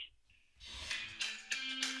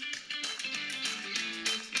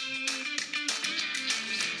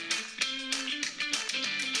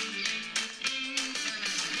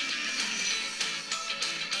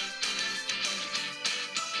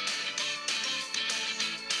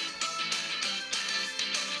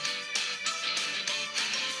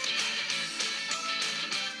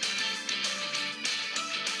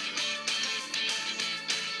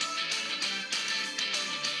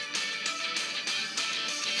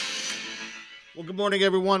Well, good morning,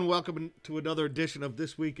 everyone. Welcome to another edition of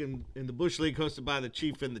This Week in the Bush League, hosted by the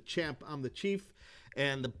Chief and the Champ. I'm the Chief,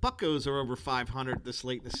 and the Buccos are over 500 this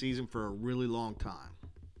late in the season for a really long time.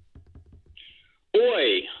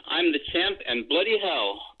 Boy, I'm the champ, and bloody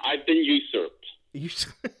hell, I've been usurped.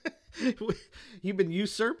 You've been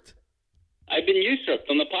usurped? I've been usurped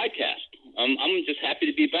on the podcast. I'm just happy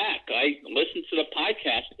to be back. I listened to the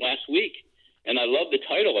podcast last week, and I love the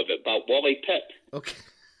title of it, about Wally Pipp. Okay.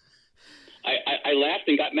 I laughed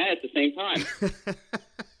and got mad at the same time.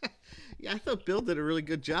 Yeah, I thought Bill did a really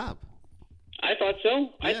good job. I thought so.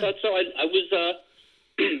 Yeah. I thought so. I was.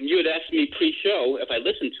 You had asked me pre-show if I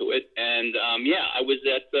listened to it, and I was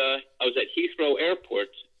at Heathrow Airport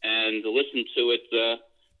and listened to it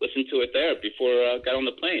there before I got on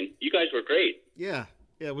the plane. You guys were great. Yeah,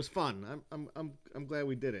 it was fun. I'm glad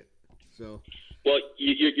we did it. So. Well,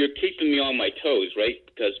 you're keeping me on my toes, right?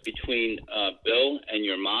 Because between Bill and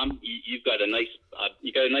your mom, you've got a nice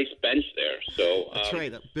bench there. So that's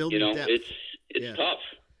right. Building depth. It's tough.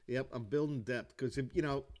 Yep, I'm building depth because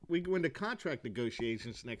we go into contract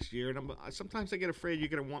negotiations next year, and sometimes I get afraid you're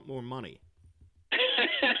going to want more money.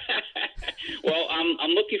 Well, I'm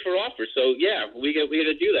looking for offers, so yeah, we got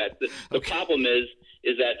to do that. The problem is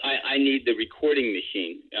that I need the recording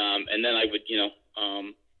machine, and then I would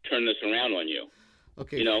turn this around on you.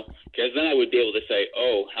 Okay. Because then I would be able to say,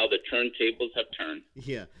 oh, how the turntables have turned.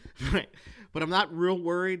 Yeah, right. But I'm not real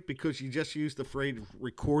worried because you just used the phrase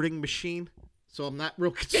recording machine, so I'm not real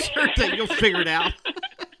concerned that you'll figure it out.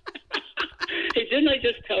 Hey, didn't I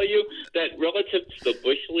just tell you that relative to the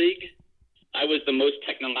Bush League, I was the most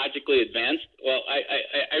technologically advanced? Well,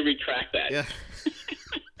 I retract that. Yeah.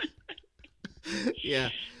 Yeah.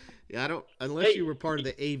 Yeah, I don't. Unless you were part of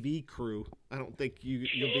the AV crew, I don't think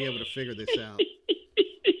you'll be able to figure this out.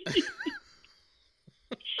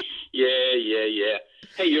 Yeah.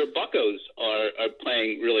 Hey, your Buccos are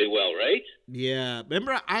playing really well, right? Yeah.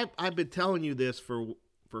 Remember, I've been telling you this for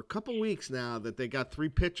a couple weeks now that they got three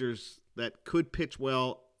pitchers that could pitch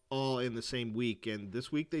well all in the same week, and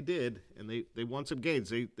this week they did, and they won some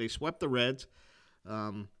games. They swept the Reds.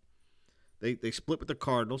 They split with the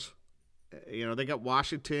Cardinals. They got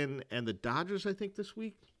Washington and the Dodgers, I think, this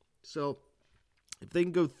week. So if they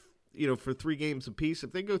can go, for 3 games apiece,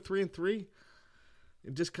 if they go 3-3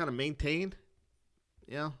 and just kind of maintain,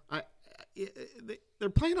 they're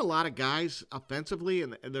playing a lot of guys offensively,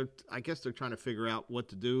 and I guess they're trying to figure out what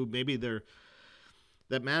to do. Maybe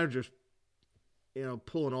that manager's,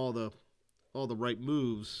 pulling all the right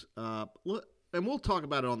moves. And we'll talk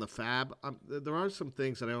about it on the Fab. There are some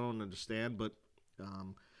things that I don't understand, but.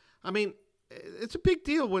 It's a big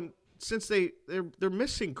deal since they're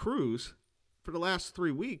missing Cruz for the last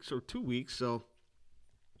 3 weeks or 2 weeks, so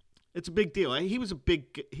it's a big deal. He was a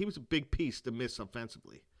big piece to miss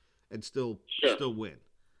offensively and still win.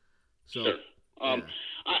 So, sure. Yeah.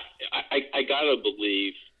 I gotta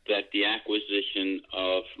believe that the acquisition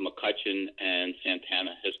of McCutchen and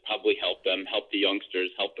Santana has probably helped them, helped the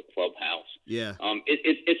youngsters, helped the clubhouse. Yeah.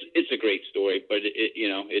 It's a great story, but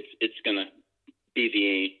it's gonna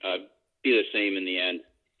be the same in the end.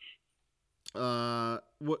 They're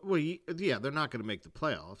not going to make the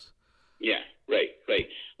playoffs. Yeah, right.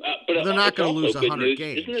 But they're not going to lose 100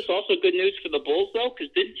 games. Isn't this also good news for the Bulls, though?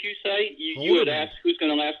 Because didn't you say you had asked who's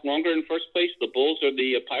going to last longer in first place, the Bulls or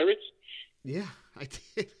the Pirates? Yeah, I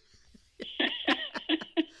did.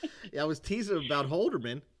 Yeah, I was teasing about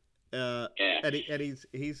Holderman. Yeah. And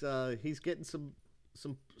he's getting some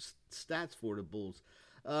stats for the Bulls.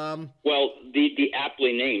 Well, the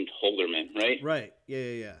aptly named Holderman, right? Right.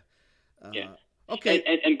 Yeah. Yeah. Okay.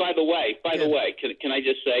 And by the way, can I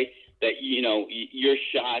just say that your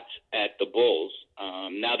shot at the Bulls,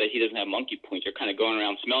 now that he doesn't have monkey points, you're kind of going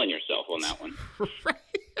around smelling yourself on that one.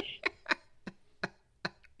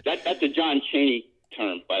 Right. That's a John Chaney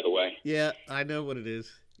term, by the way. Yeah, I know what it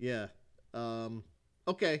is. Yeah.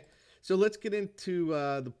 Okay. So let's get into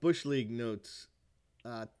the Bush League notes.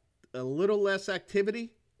 A little less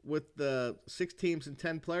activity with the 6 teams and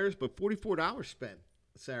 10 players, but $44 spent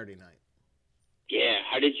Saturday night. Yeah,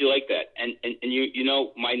 how did you like that? And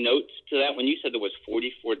my notes to that, when you said there was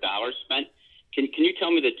 $44 spent, can you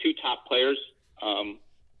tell me the 2 top players of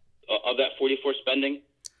that 44 spending?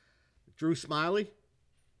 Drew Smiley.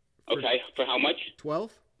 Okay, for how much?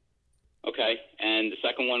 12. Okay, and the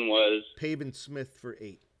second one was? Pavin Smith for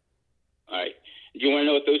 8. All right. Do you want to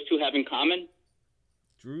know what those 2 have in common?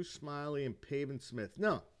 Drew Smiley and Pavin Smith.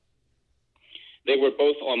 No. They were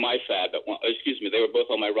both on my fab at one. Excuse me, they were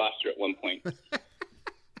both on my roster at one point.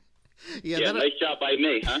 Yeah, nice job by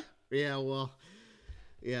me, huh? Yeah, well,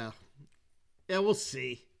 yeah, we'll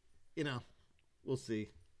see. We'll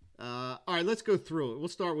see. All right, let's go through it. We'll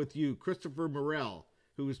start with you, Christopher Morel,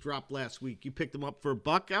 who was dropped last week. You picked him up for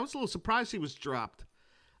 $1. I was a little surprised he was dropped,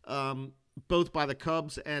 both by the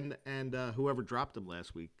Cubs and whoever dropped him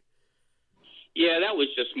last week. Yeah, that was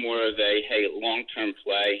just more of a long-term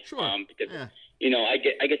play. Sure. Because I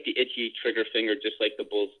get the itchy trigger finger just like the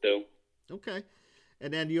Bulls do. Okay.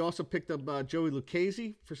 And then you also picked up Joey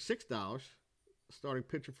Lucchesi for $6, starting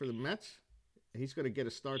pitcher for the Mets. He's going to get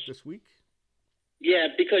a start this week. Yeah,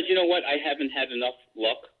 because you know what? I haven't had enough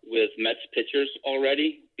luck with Mets pitchers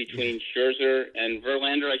already between Scherzer and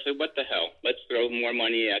Verlander. I said, what the hell? Let's throw more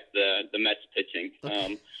money at the Mets pitching.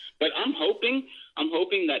 Okay. But I'm hoping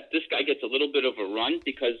that this guy gets a little bit of a run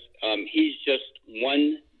because he's just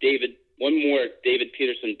one more David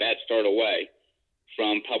Peterson bad start away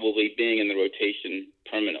from probably being in the rotation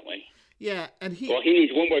permanently. Yeah, and he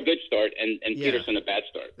needs one more good start and Peterson a bad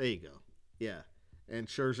start. There you go. Yeah, and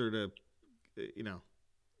Scherzer to,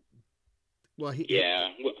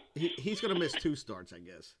 he's going to miss 2 starts, I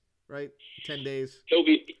guess. Right? 10 days. He'll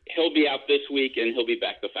be out this week and he'll be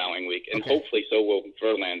back the following week, and hopefully so will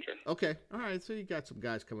Verlander. Okay, all right. So you got some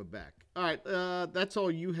guys coming back. All right, that's all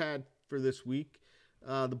you had for this week.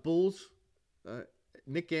 The Bulls.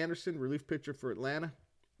 Nick Anderson, relief pitcher for Atlanta,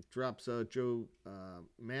 drops Joe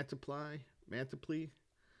Mantiply.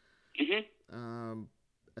 Mm-hmm.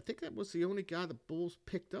 I think that was the only guy the Bulls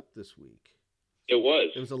picked up this week. It was.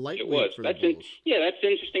 It was a light week for the Bulls. That's an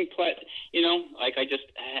interesting play. Like I just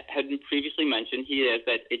had previously mentioned, he has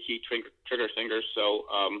that itchy trigger finger. So,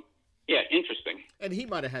 interesting. And he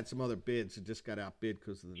might have had some other bids and just got outbid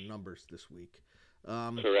because of the numbers this week.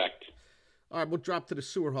 Correct. All right, we'll drop to the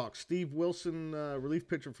Sewerhawks. Steve Wilson, relief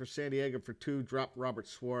pitcher for San Diego for $2, dropped Robert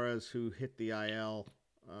Suarez, who hit the IL.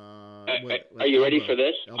 Are you ready for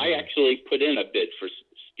this? I actually put in a bid for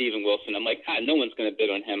Steven Wilson. I'm like, no one's going to bid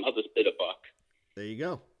on him. I'll just bid $1. There you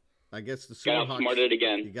go. I guess the Sewerhawks. Got outsmarted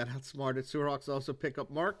again. You got outsmarted. Sewerhawks also pick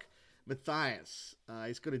up Mark Mathias.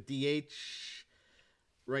 He's going to DH.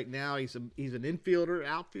 Right now, he's an infielder,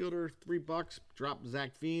 outfielder, $3. Drop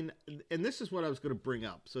Zach Veen, and this is what I was going to bring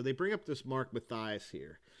up. So they bring up this Mark Mathias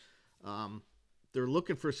here. They're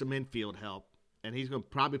looking for some infield help, and he's going to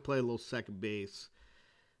probably play a little second base.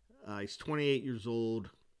 He's 28 years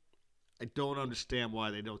old. I don't understand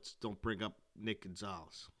why they don't bring up Nick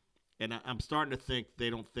Gonzalez, and I'm starting to think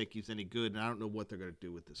they don't think he's any good, and I don't know what they're going to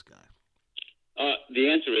do with this guy. The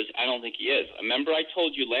answer is I don't think he is. Remember I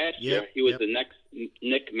told you last year he was the next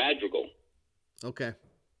Nick Madrigal. Okay.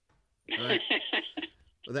 All right.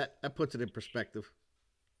 Well, that puts it in perspective.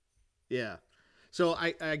 Yeah. So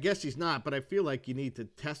I guess he's not, but I feel like you need to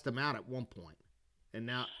test him out at one point. And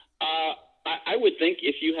now I would think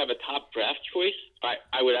if you have a top draft choice,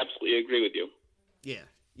 I would absolutely agree with you. Yeah.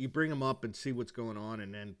 You bring him up and see what's going on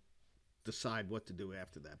and then decide what to do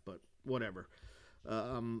after that. But whatever.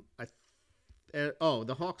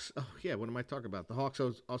 The Hawks. Oh, yeah. What am I talking about? The Hawks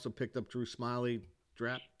also picked up Drew Smiley.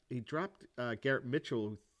 He dropped Garrett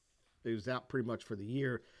Mitchell, who was out pretty much for the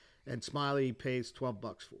year, and Smiley pays $12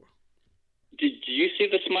 for. Did you see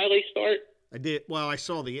the Smiley start? I did. Well, I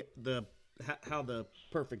saw how the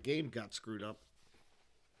perfect game got screwed up.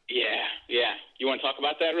 Yeah. You want to talk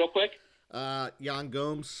about that real quick? Yan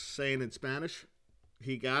Gomes saying in Spanish,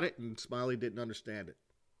 he got it, and Smiley didn't understand it.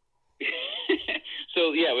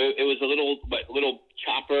 So, it was a little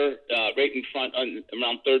chopper right in front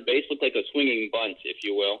around third base. Looked like a swinging bunt, if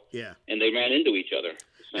you will. Yeah. And they ran into each other,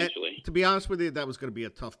 essentially. And to be honest with you, that was going to be a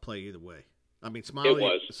tough play either way. I mean, Smiley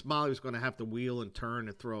was going to have to wheel and turn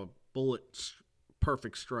and throw a bullet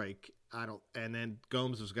perfect strike. And then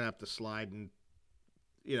Gomes was going to have to slide and,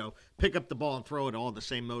 pick up the ball and throw it all in the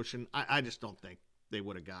same motion. I just don't think they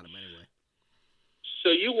would have got him anyway. So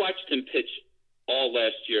you watched him pitch all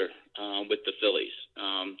last year with the Phillies.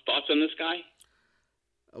 Thoughts on this guy?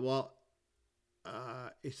 Well,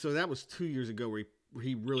 so that was 2 years ago where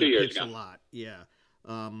he really pitched a lot. Yeah.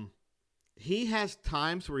 He has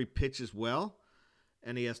times where he pitches well,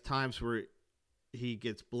 and he has times where he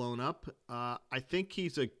gets blown up. I think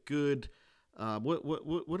he's a good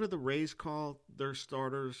what do the Rays call their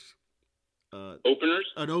starters? Openers?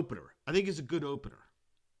 An opener. I think he's a good opener.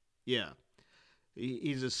 Yeah.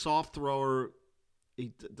 He's a soft thrower.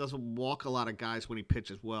 He doesn't walk a lot of guys when he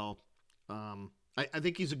pitches well. I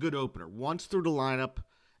think he's a good opener. Once through the lineup,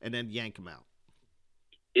 and then yank him out.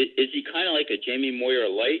 Is he kind of like a Jamie Moyer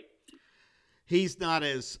light? He's not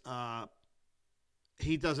as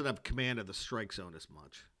he doesn't have command of the strike zone as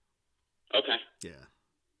much. Okay.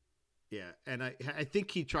 Yeah, and I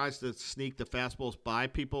think he tries to sneak the fastballs by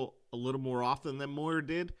people a little more often than Moyer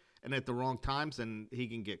did, and at the wrong times, and he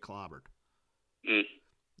can get clobbered.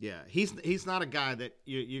 Yeah, he's not a guy that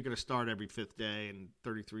you're going to start every fifth day and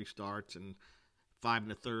 33 starts and 5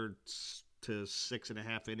 1/3 to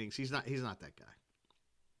 6.5 innings. He's not that guy.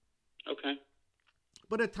 Okay.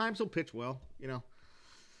 But at times he'll pitch well.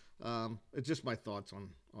 It's just my thoughts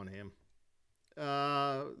on him.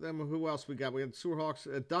 Then who else we got? We had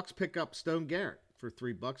Sewerhawks. Ducks pick up Stone Garrett for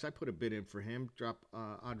 $3. I put a bid in for him. Drop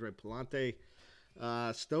Andre Palante.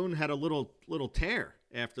 Stone had a little tear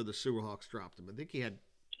after the Sewerhawks dropped him. I think he had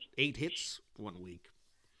 8 hits 1 week.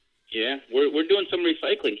 Yeah, we're doing some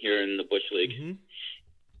recycling here in the Bush League.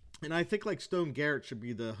 Mm-hmm. And I think like Stone Garrett should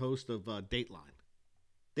be the host of Dateline.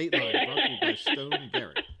 Dateline brought to you by Stone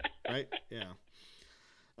Garrett, right? Yeah.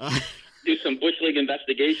 Do some Bush League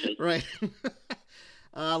investigation. Right.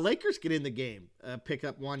 Lakers get in the game. Pick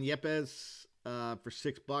up Juan Yepes for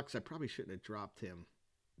 $6. I probably shouldn't have dropped him,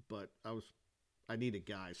 but I needed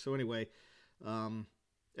guys. So anyway, and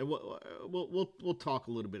we'll talk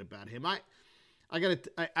a little bit about him. I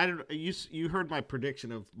don't. You heard my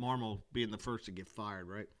prediction of Marmol being the first to get fired,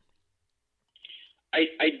 right?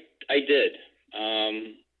 I did.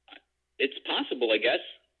 It's possible, I guess.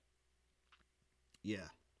 Yeah,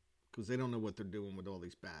 because they don't know what they're doing with all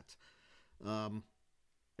these bats.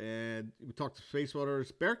 And we talked to Space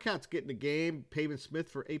Waters. Bearcats get in the game. Pavin Smith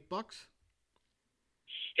for $8.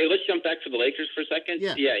 Hey, let's jump back to the Lakers for a second.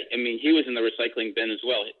 Yeah. I mean, he was in the recycling bin as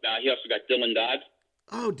well. He also got Dylan Dodd.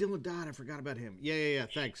 Oh, Dylan Dodd. I forgot about him. Yeah.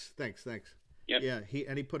 Thanks. Yep. Yeah,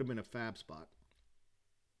 he put him in a fab spot.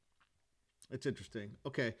 It's interesting.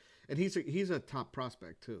 Okay, and he's a top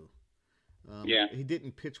prospect too. Yeah. He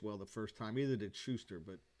didn't pitch well the first time. Either did Schuster,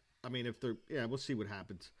 but I mean, we'll see what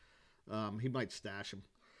happens. He might stash him.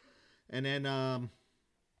 And then,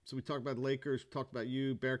 so we talked about the Lakers. We talked about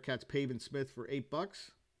you, Bearcats, Pavin Smith for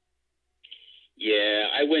 $8. Yeah,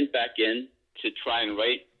 I went back in to try and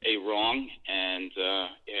right a wrong, and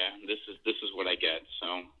this is what I get.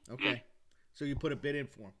 So okay, so you put a bid in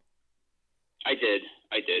for him. I did,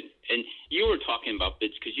 and you were talking about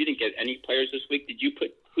bids because you didn't get any players this week.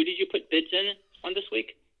 Who did you put bids in on this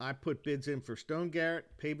week? I put bids in for Stone Garrett,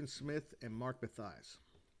 Pavin Smith, and Mark Mathias.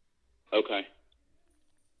 Okay.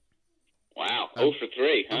 Wow, 0 for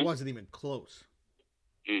 3, huh? I wasn't even close.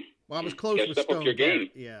 Mm. Well, I was close with step up Stone your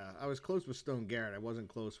Garrett. game. Yeah, I was close with Stone Garrett. I wasn't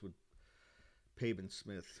close with Pavin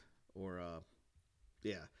Smith or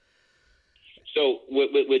yeah. So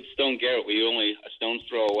with Stone Garrett, were you only a stone's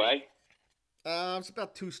throw away? It's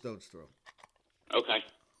about 2 stones throw. Okay.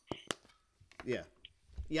 Yeah.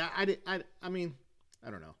 I mean,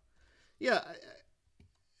 I don't know. Yeah.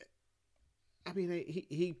 I mean,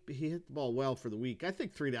 he hit the ball well for the week. I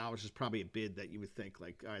think $3 is probably a bid that you would think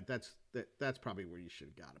like, all right, that's probably where you should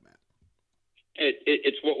have got him at.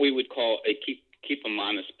 It's what we would call a keep him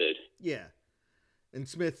honest bid. Yeah. And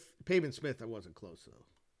Pavin Smith, I wasn't close though.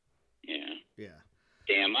 Yeah. Yeah.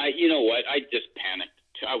 Damn. You know what? I just panicked.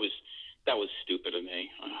 That was stupid of me.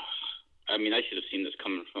 I mean, I should have seen this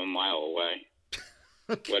coming from a mile away.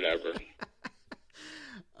 Okay. Whatever.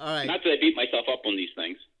 All right. Not that I beat myself up on these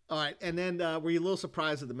things. All right. And then were you a little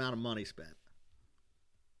surprised at the amount of money spent?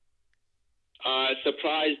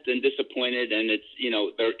 Surprised and disappointed, and it's,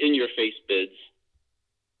 they're in-your-face bids.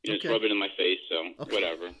 Okay. Just rub it in my face, so Okay.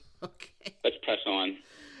 whatever. Okay. Let's press on.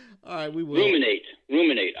 All right, we will. Ruminate.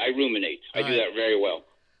 I ruminate. I do that very well.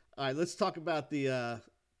 All right, let's talk about the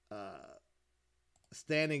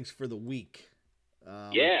standings for the week.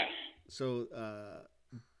 Yeah. So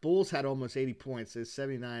Bulls had almost 80 points. There's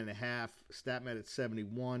 79.5. Statman at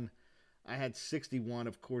 71. I had 61.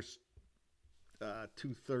 Of course,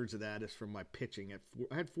 2/3 of that is from my pitching.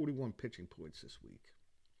 I had 41 pitching points this week.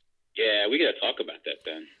 Yeah, we got to talk about that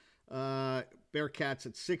then. Bearcats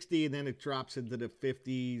at 60, and then it drops into the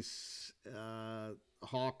 50s.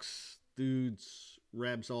 Hawks, Dudes,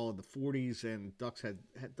 Rebs all in the 40s, and Ducks had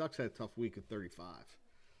a tough week of 35.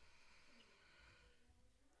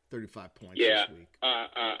 35 points Yeah, this week.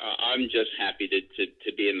 I'm just happy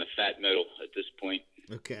to be in the fat middle at this point.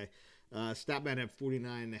 Okay. Statman had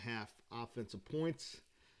 49.5 offensive points.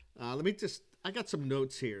 I got some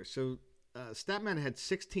notes here. So Statman had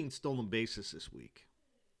 16 stolen bases this week.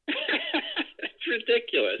 That's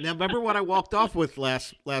ridiculous. Now, remember what I walked off with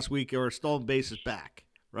last week, or stolen bases back,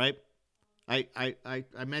 right? I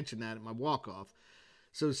mentioned that in my walk-off.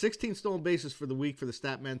 So 16 stolen bases for the week for the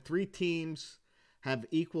Statman. 3 teams have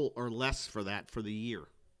equal or less for that for the year.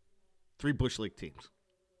 3 Bush League teams.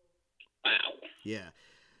 Wow. Yeah.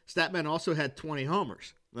 Statman also had 20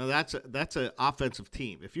 homers. Now that's an offensive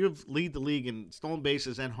team. If you lead the league in stolen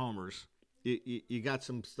bases and homers, you got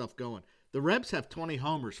some stuff going. The Rebs have 20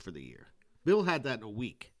 homers for the year. Bill had that in a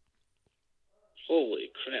week.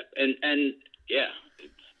 Holy crap! And yeah,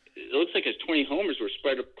 it looks like his 20 homers were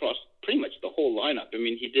spread across pretty much the whole lineup. I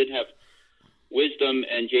mean, he did have Wisdom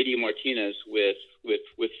and J.D. Martinez with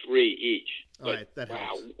 3 each. All right, that wow.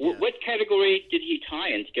 helps. Yeah. What category did he tie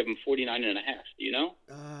in to give him 49.5? Do you know?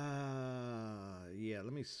 Yeah,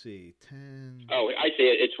 let me see. 10. Oh, I say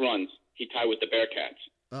it's runs. He tied with the Bearcats.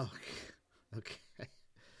 Oh, okay.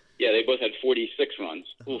 Yeah, they both had 46 runs.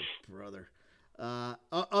 Oh, Oof. brother.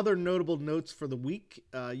 Other notable notes for the week.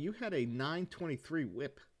 You had a 923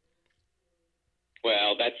 whip.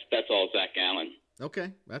 Well, that's all Zach Gallen.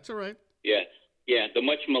 Okay, that's all right. Yeah. The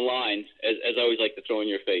much maligned, as I always like to throw in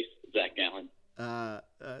your face, Zach Gallen.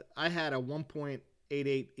 I had a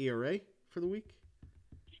 1.88 ERA for the week.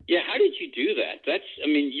 Yeah, how did you do that?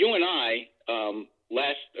 You and I,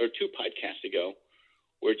 last or 2 podcasts ago,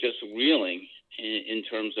 were just reeling in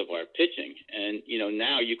terms of our pitching. And,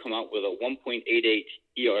 now you come out with a 1.88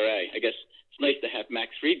 ERA. I guess it's nice to have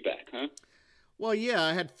Max Fried back, huh? Well, yeah,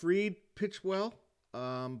 I had Fried pitch well.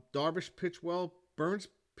 Darvish pitch well. Burns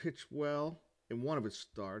pitched well in one of his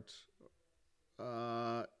starts.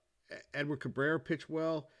 Edward Cabrera pitched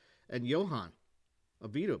well. And Johan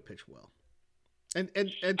Oviedo pitched well. And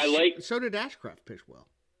so did Ashcraft pitch well.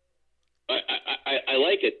 I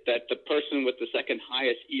like it that the person with the second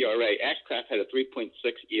highest ERA, Ashcraft had a 3.6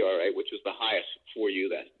 ERA, which was the highest for you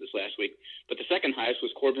this last week. But the second highest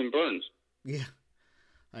was Corbin Burns. Yeah,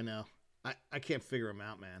 I know. I can't figure him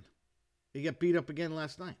out, man. He got beat up again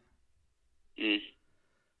last night.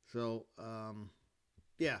 So,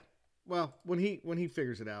 yeah. Well, when he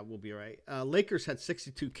figures it out, we'll be all right. Lakers had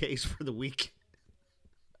 62 Ks for the week.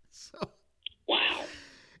 So. Wow.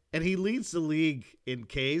 And he leads the league in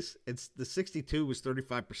Ks. The 62 was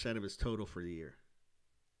 35% of his total for the year.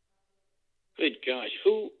 Good gosh.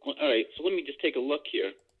 All right, so let me just take a look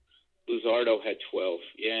here. Luzardo had 12.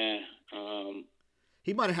 Yeah.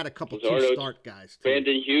 He might have had a couple Luzardo, two-start guys, too.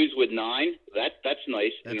 Brandon Hughes with 9. That's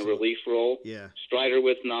nice in a relief role. Yeah. Strider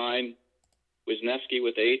with 9. Wisniewski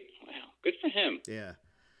with 8. Wow, good for him. Yeah.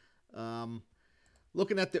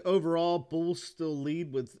 Looking at the overall, Bulls still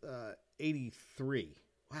lead with 83.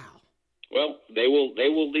 Wow. Well, they will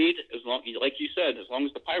lead as long, like you said, as long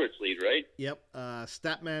as the Pirates lead, right? Yep.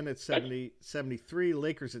 Statman at 73,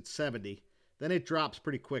 Lakers at 70. Then it drops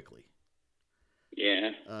pretty quickly.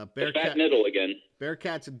 Yeah. The fat middle again.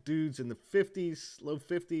 Bearcats and Dudes in the 50s, low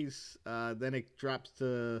 50s. Then it drops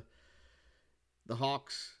to the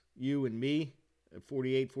Hawks, you and me at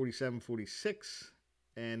 48, 47, 46.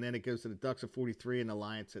 And then it goes to the Ducks at 43 and the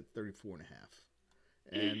Alliance at 34.5.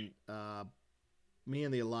 And me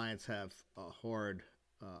and the Alliance have a hard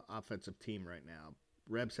offensive team right now.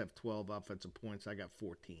 Rebs have 12 offensive points. I got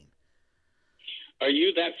 14. Are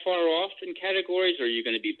you that far off in categories, or are you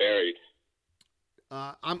going to be buried?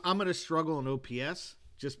 I'm going to struggle in OPS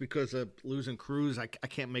just because of losing Cruz. I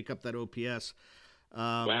can't make up that OPS.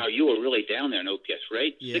 Wow, you were really down there in OPS,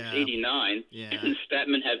 right? Yeah. 689. Yeah. And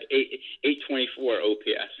Statman have 824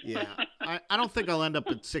 OPS. Yeah. I don't think I'll end up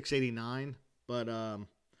at 689, but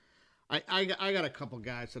I got a couple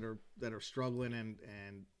guys that are struggling and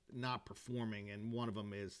not performing, and one of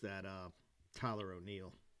them is that Tyler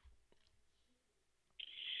O'Neill.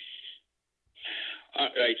 All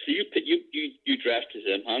right, so you drafted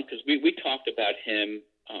him, huh? Because we talked about him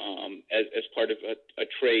as part of a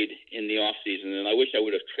trade in the offseason, and I wish I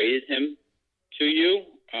would have traded him to you.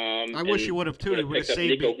 I wish you would have too. It would have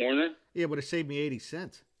saved Nico me. Horner. Yeah, it would have saved me 80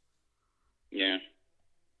 cents. Yeah.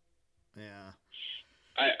 Yeah.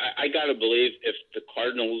 I gotta believe if the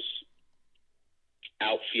Cardinals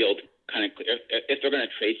outfield if they're going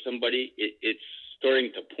to trade somebody, it's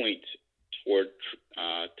starting to point toward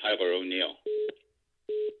Tyler O'Neill.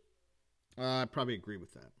 I probably agree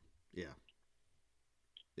with that. Yeah.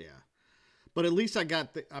 But at least I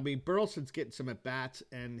got Burleson's getting some at bats,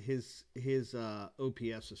 and his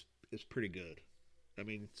OPS is pretty good. I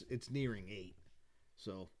mean, it's nearing 8.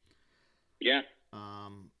 So yeah.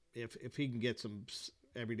 If he can get some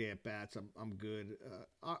everyday at bats, I'm good.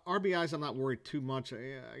 RBIs, I'm not worried too much.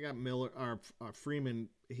 I got Miller or Freeman.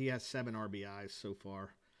 He has 7 RBIs so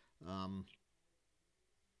far.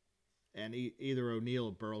 And either O'Neill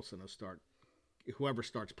or Burleson will start. Whoever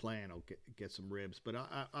starts playing will get some ribs. But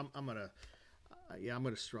I'm gonna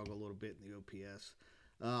struggle a little bit in the OPS.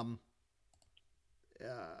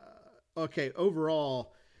 Okay,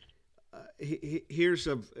 overall, here's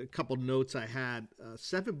a couple notes I had.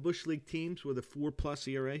 7 Bush League teams with a 4+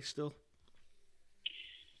 ERA still.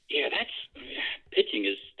 Yeah, pitching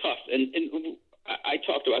is tough, and I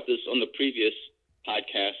talked about this on the previous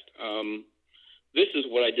podcast. This is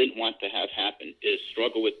what I didn't want to have happen: is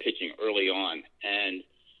struggle with pitching early on. And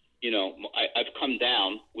I've come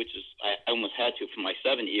down, which is I almost had to from my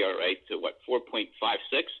 7 ERA to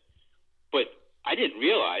 4.56, but I didn't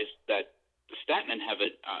realize that the Statmen have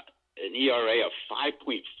an ERA of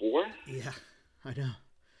 5.4. Yeah, I know.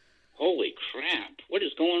 Holy crap! What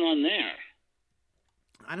is going on there?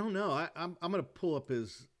 I don't know. I'm gonna pull up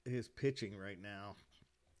his pitching right now.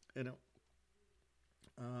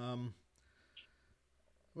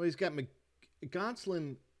 Well, he's got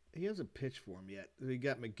Gonsolin. He hasn't pitched for him yet. He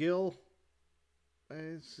got McGill.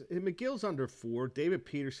 McGill's under 4. David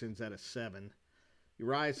Peterson's at a 7.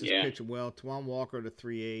 Urias is pitching well. Twan Walker at a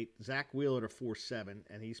 3.8. Zach Wheeler at a 4.7,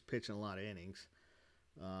 and he's pitching a lot of innings.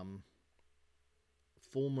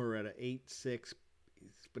 Fulmer at a 8.6,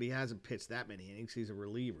 but he hasn't pitched that many innings. He's a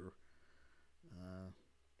reliever.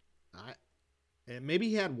 And maybe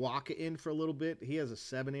he had Waka in for a little bit. He has a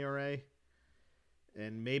 7 ERA.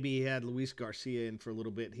 And maybe he had Luis Garcia in for a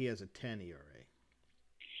little bit. He has a 10 ERA.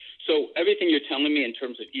 So everything you're telling me in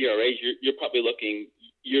terms of ERAs, you're probably looking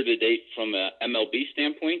year-to-date from a MLB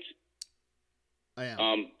standpoint. I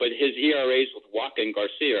am. But his ERAs with Waka and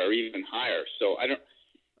Garcia are even higher. So I don't.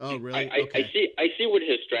 Oh, really? Okay. I see what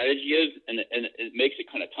his strategy is, and it makes it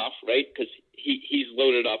kind of tough, right? Because he's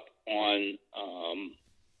loaded up on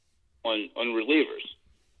relievers.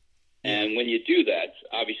 Yeah. And when you do that,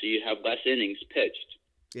 obviously you have less innings pitched.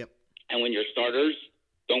 Yep. And when your starters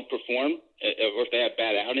don't perform, or if they have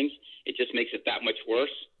bad outings, it just makes it that much worse.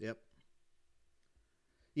 Yep.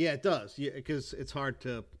 Yeah, it does. Yeah, because it's hard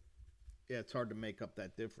to make up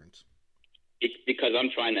that difference. Because I'm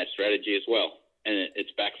trying that strategy as well, and it's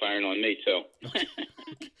backfiring on me too. Okay.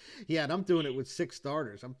 Yeah, and I'm doing it with 6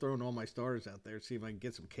 starters. I'm throwing all my starters out there, see if I can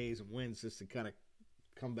get some Ks and wins just to kind of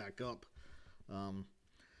come back up.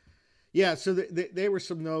 Yeah, so there were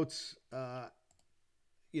some notes,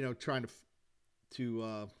 trying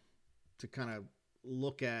to kind of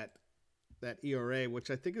look at that ERA,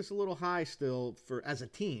 which I think is a little high still for as a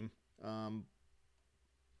team.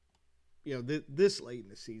 This late in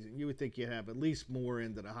the season, you would think you'd have at least more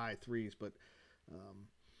into the high 3s, but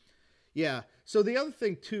yeah. So the other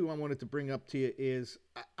thing too I wanted to bring up to you is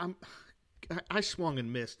I swung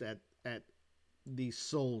and missed at these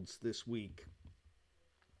solds this week.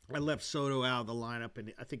 I left Soto out of the lineup,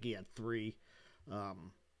 and I think he had 3.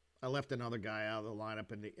 I left another guy out of the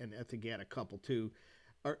lineup, and I think he had a couple too.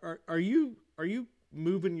 Are you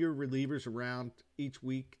moving your relievers around each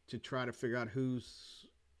week to try to figure out who's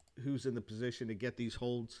in the position to get these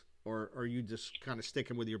holds, or are you just kind of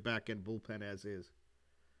sticking with your back end bullpen as is?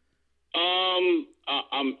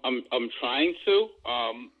 I'm trying to,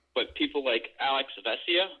 but people like Alex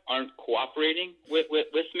Vesia aren't cooperating with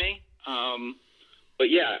me. But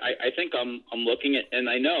yeah, I think I'm looking at, and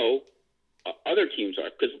I know other teams are,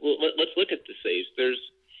 because let's look at the saves.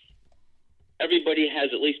 Everybody has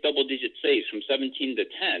at least double-digit saves from 17 to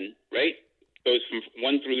 10, right? Goes from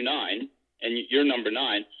 1 through 9, and you're number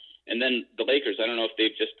 9. And then the Lakers, I don't know if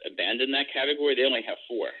they've just abandoned that category. They only have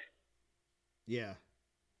 4. Yeah,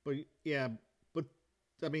 but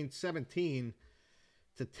I mean 17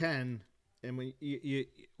 to 10, and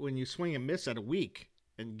when you swing and miss at a week,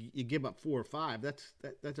 and you give up 4 or 5, that's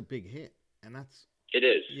a big hit, and it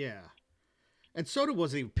is. Yeah. And Soto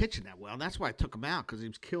wasn't even pitching that well. That's why I took him out, because he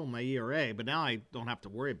was killing my ERA. But now I don't have to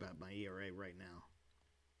worry about my ERA right now.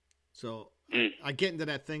 So I get into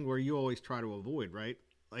that thing where you always try to avoid, right?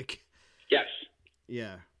 Like, yes.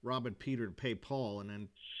 Yeah, robbing Peter to pay Paul, and then.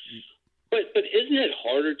 But isn't it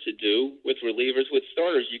harder to do with relievers? With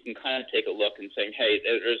starters, you can kind of take a look and say, hey,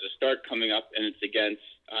 there's a start coming up, and it's against,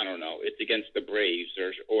 I don't know, it's against the Braves,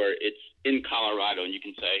 or it's in Colorado, and you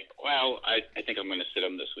can say, well, I think I'm going to sit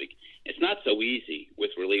them this week. It's not so easy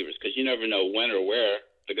with relievers because you never know when or where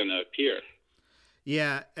they're going to appear.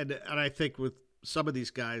 Yeah, and I think with some of these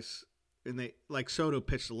guys, like Soto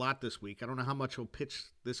pitched a lot this week. I don't know how much he'll pitch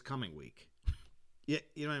this coming week. Yeah,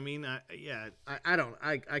 you know what I mean? I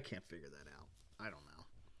can't figure that out. I don't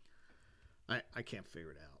know. I can't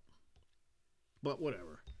figure it out. But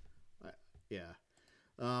whatever. Yeah.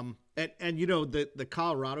 And the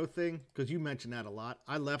Colorado thing, because you mentioned that a lot.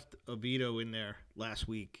 I left Oviedo in there last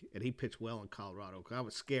week, and he pitched well in Colorado. Cause I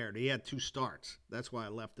was scared. He had 2 starts. That's why I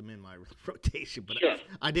left him in my rotation. But sure.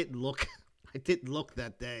 I didn't look. I didn't look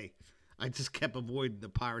that day. I just kept avoiding the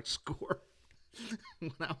Pirates score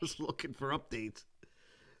when I was looking for updates.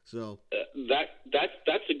 So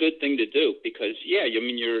that's a good thing to do, because your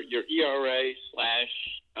ERA /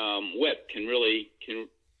 WHIP can really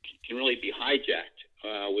be hijacked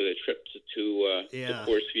with a trip to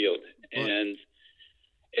Coors Field, and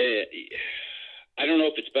I don't know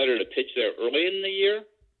if it's better to pitch there early in the year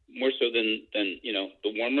more so than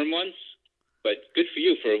the warmer months, but good for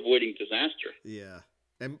you for avoiding disaster. Yeah,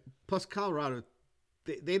 and plus Colorado,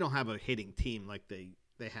 they don't have a hitting team like they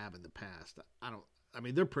have in the past. I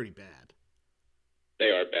mean, they're pretty bad. They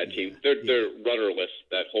are a bad team. They're rudderless.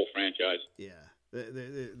 That whole franchise. Yeah,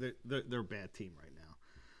 they're a bad team right now.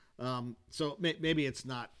 So maybe it's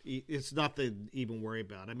nothing to even worry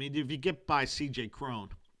about. I mean, if you get by C.J. Cron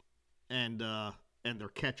and their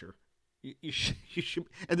catcher, you should.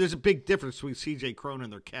 And there's a big difference between C.J. Cron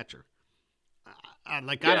and their catcher.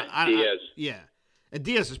 Diaz. Yeah, and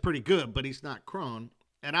Diaz is pretty good, but he's not Cron.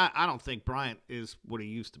 And I don't think Bryant is what he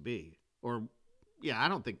used to be. I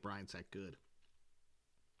don't think Bryant's that good.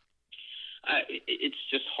 It's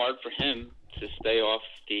just hard for him to stay off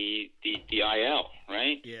the IL,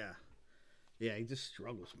 right? Yeah, he just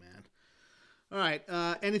struggles, man. All right,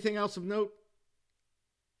 anything else of note?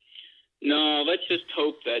 No, let's just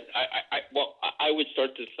hope that I would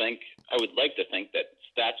like to think that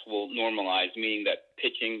stats will normalize, meaning that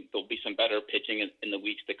pitching, there'll be some better pitching in the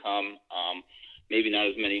weeks to come. Maybe not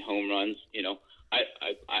as many home runs. You know,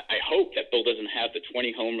 I hope that Bill doesn't have the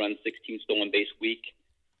 20 home runs, 16 stolen base week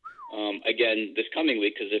again this coming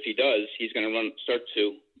week, because if he does, he's going to start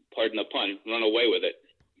to, pardon the pun, run away with it.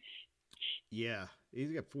 Yeah,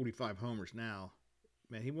 he's got 45 homers now.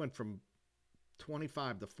 Man, he went from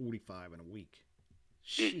 25 to 45 in a week.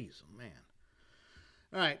 Jeez, man.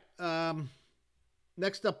 All right.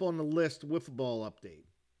 Next up on the list, wiffle ball update.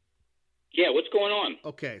 Yeah, what's going on?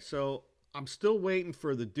 Okay, so I'm still waiting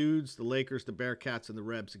for the Dudes, the Lakers, the Bearcats, and the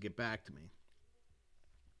Rebs to get back to me.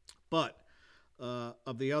 But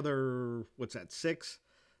of the other, what's that, six?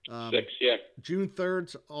 Six, yeah. June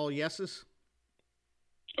 3rd's all yeses.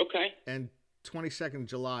 Okay. And 22nd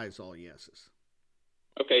July is all yeses.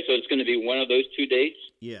 Okay, so it's going to be one of those two dates?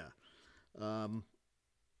 Yeah.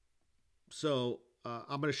 So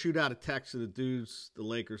I'm going to shoot out a text to the Dudes, the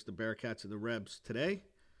Lakers, the Bearcats, and the Rebs today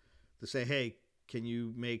to say, hey, can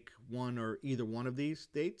you make one or either one of these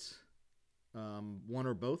dates? One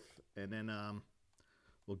or both. And then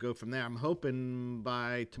we'll go from there. I'm hoping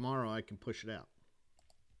by tomorrow I can push it out.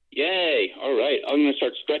 Yay. All right. I'm going to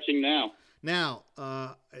start stretching now. Now,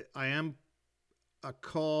 I am a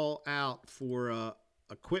call out for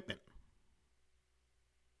equipment.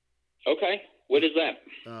 Okay. What is that?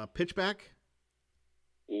 Pitchback.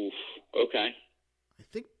 Oof. Okay. I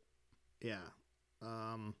think, yeah.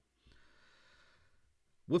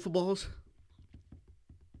 Wiffle balls,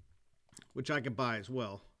 which I can buy as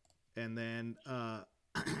well. And then a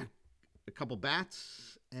couple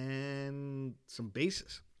bats and some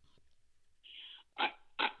bases.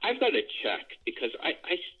 I've got to check because I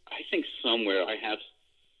think somewhere I have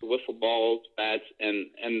wiffle balls, bats, and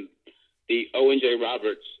the O&J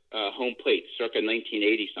Roberts home plate circa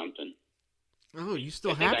 1980 something. Oh, you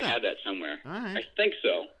still I have think that? I have that somewhere. All right. I think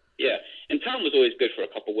so. Yeah. And Tom was always good for a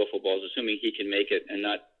couple wiffle balls, assuming he can make it and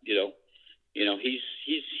not, he's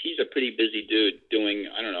a pretty busy dude doing,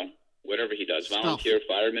 I don't know, whatever he does, volunteer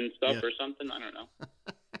fireman stuff or something. I don't know.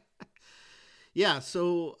 Yeah,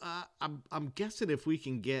 so I'm guessing if we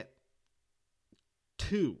can get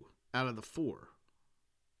 2 out of the 4,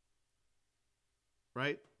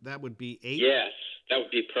 right? That would be 8. Yes, that would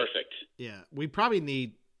be perfect. Yeah, we probably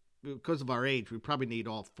need, because of our age, we probably need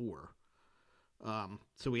all 4.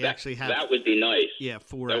 So we actually have. That would be nice. Yeah,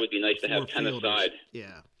 4. That would be nice to have 10 fielders. aside.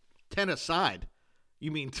 Yeah, 10 aside.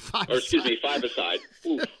 You mean 5? Or excuse me, 5 aside.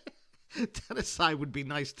 Oof. 10 aside would be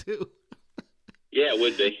nice too. Yeah, it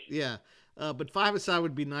would be. Yeah. But 5 aside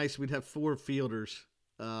would be nice. We'd have 4 fielders.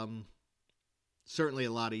 Certainly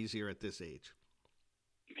a lot easier at this age.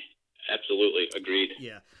 Absolutely. Agreed.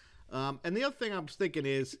 Yeah. And the other thing I was thinking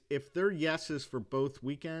is if they're yeses for both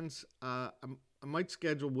weekends, I might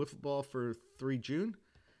schedule wiffle ball for 3 June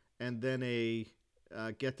and then a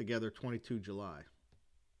get-together 22 July.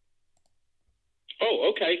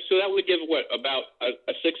 Oh, okay. So that would give, about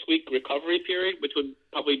a 6-week recovery period, which would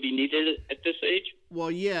probably be needed at this age?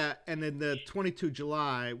 Well, yeah, and then the 22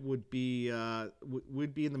 July would be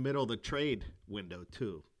in the middle of the trade window,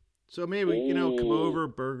 too. So maybe, come over,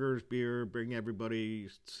 burgers, beer, bring everybody,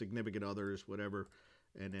 significant others, whatever,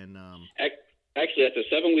 and then... Actually, that's a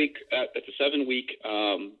 7-week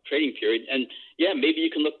trading period. And, yeah, maybe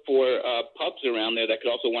you can look for pubs around there that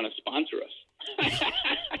could also want to sponsor us.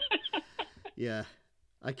 Yeah,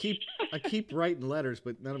 I keep writing letters,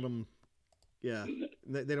 but none of them,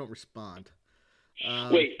 they don't respond.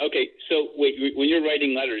 Wait, okay. So when you're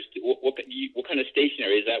writing letters, what kind of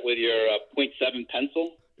stationery is that? With your .7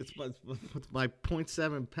 pencil? It's my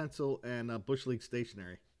 .7 pencil and Bush League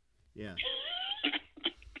stationery. Yeah.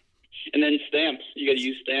 And then stamps. You got to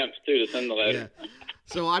use stamps too to send the letter. Yeah.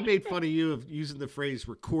 So I made fun of you of using the phrase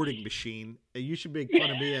recording machine. And you should make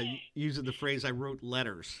fun of me of using the phrase I wrote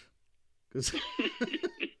letters. 'Cause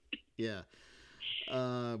yeah.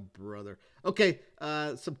 Brother. Okay,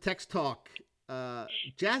 some text talk.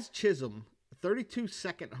 Jazz Chisholm,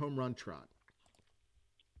 32-second home run trot.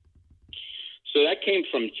 So that came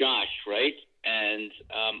from Josh, right? And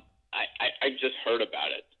I just heard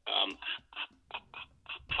about it.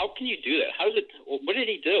 How can you do that? How does it? What did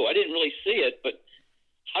he do? I didn't really see it, but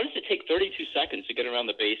how does it take 32 seconds to get around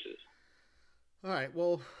the bases? All right.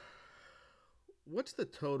 Well, what's the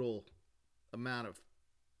total amount of?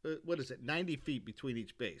 What is it? 90 feet between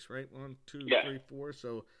each base, right? 1, 2, Yeah. 3, 4.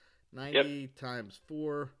 So 90 times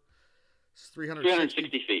 4 is 360.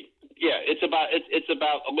 360 feet. Yeah, it's about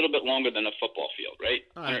a little bit longer than a football field, right?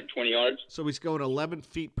 All right. 120 yards. So he's going 11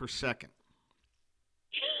 feet per second.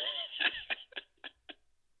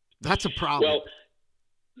 That's a problem. Well,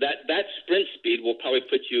 that sprint speed will probably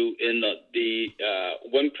put you in the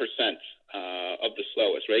 1% of the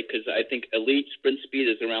slowest, right? Because I think elite sprint speed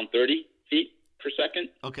is around 30 feet per second.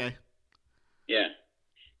 Okay. Yeah.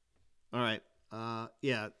 All right.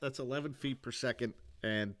 Yeah, that's 11 feet per second,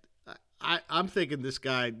 and I'm thinking this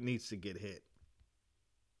guy needs to get hit.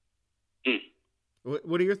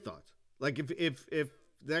 What are your thoughts? Like, if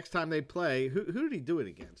next time they play, who did he do it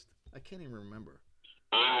against? I can't even remember.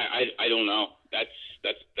 I don't know.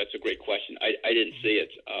 That's a great question. I didn't see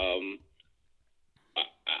it.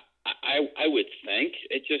 I would think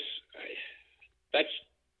it just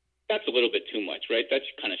that's a little bit too much, right? That's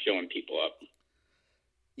kind of showing people up.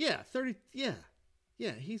 Yeah, 30. Yeah,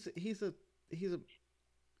 he's a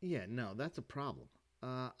yeah. No, that's a problem.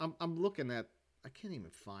 I'm looking at. I can't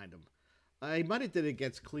even find him. He might have did it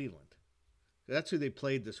against Cleveland. That's who they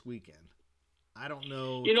played this weekend. I don't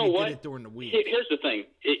know. You know if he what? did it during the week. Here's the thing: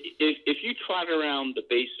 if you trot around the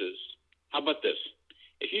bases, how about this?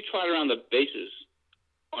 If you trot around the bases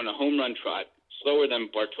on a home run trot slower than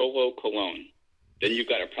Bartolo Colon, then you've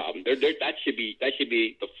got a problem. That should be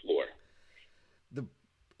the floor.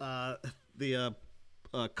 The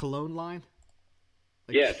Cologne line.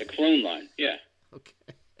 Like, Yeah, the Cologne line. Yeah. Okay.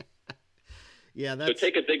 Yeah, So that's.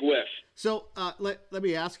 take a big whiff. So let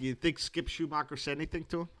me ask you: think Skip Schumacher said anything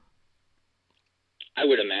to him? I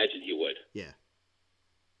would imagine he would. Yeah.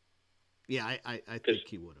 Yeah, I think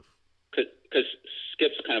he would have. Because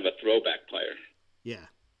Skip's kind of a throwback player. Yeah.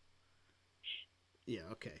 Yeah.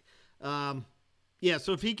 Okay. Yeah.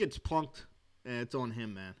 So if he gets plunked, it's on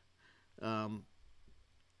him, man.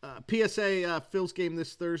 PSA Phil's game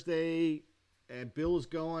this Thursday, and Bill is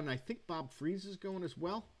going. I think Bob Freeze is going as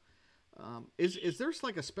well. Is there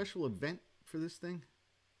like a special event for this thing?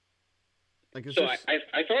 Like, So I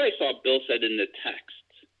thought I saw Bill said in the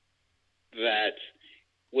text that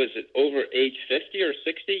was it over age 50 or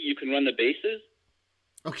 60 you can run the bases.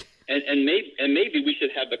 Okay. And maybe we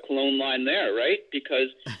should have the Cologne line there, right? Because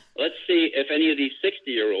let's see if any of these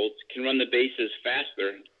 60-year-olds can run the bases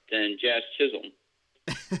faster than Jazz Chisholm.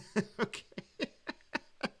 Okay.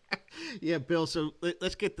 Yeah, Bill. So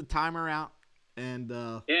let's get the timer out, and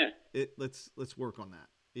let's work on that.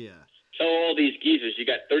 Yeah. Tell all these geezers you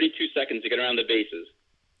got 32 seconds to get around the bases.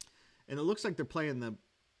 And it looks like they're playing the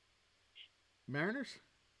Mariners.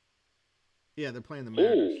 Yeah, they're playing the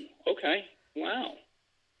Mariners. Ooh, okay. Wow.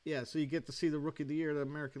 Yeah, so you get to see the Rookie of the Year of the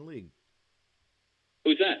American League.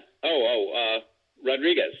 Who's that?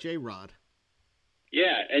 Rodriguez. J-Rod.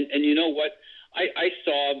 Yeah, and you know what? I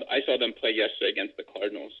saw them play yesterday against the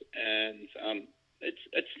Cardinals, and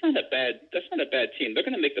that's not a bad team. They're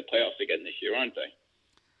going to make the playoffs again this year, aren't they?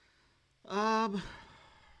 I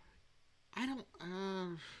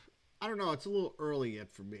don't know. It's a little early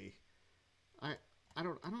yet for me. I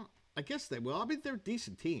don't. I guess they will. I mean, they're a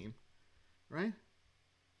decent team, right?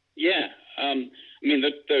 Yeah. I mean,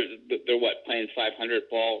 they're what, playing 500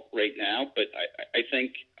 ball right now, but I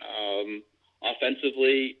think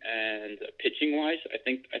offensively and pitching wise, I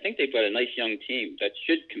think they've got a nice young team that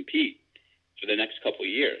should compete for the next couple of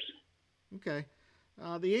years. Okay.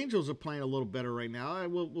 The Angels are playing a little better right now.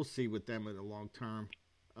 We'll see with them in the long term.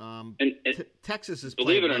 Texas is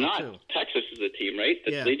believe playing it or well not, too. Texas is a team, right?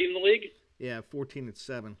 That's Yeah. leading the league. Yeah,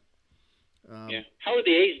 14-7. Yeah. How are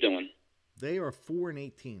the A's doing? They are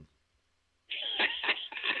 4-18.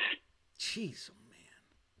 Jeez, oh man.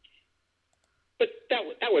 But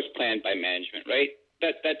that was planned by management, right?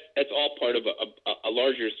 That's all part of a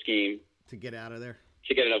larger scheme To get out of there.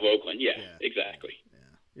 to get out of Oakland. Yeah. Yeah. Exactly.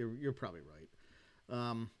 Yeah, you're probably right.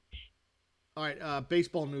 All right,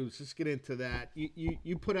 baseball news. Let's get into that.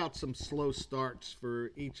 You put out some slow starts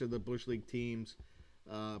for each of the Bush League teams.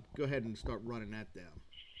 Go ahead and start running that down.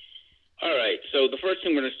 All right. So the first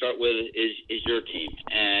thing we're going to start with is your team,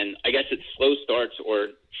 and I guess it's slow starts or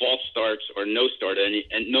false starts or no start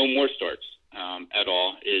and no more starts at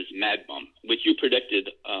all is Mad Bum, which you predicted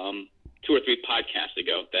 2 or 3 podcasts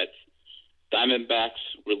ago that Diamondbacks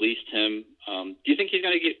released him. Do you think he's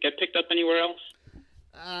going to get picked up anywhere else?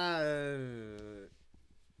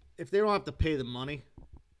 If they don't have to pay the money,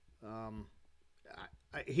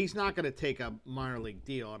 he's not going to take a minor league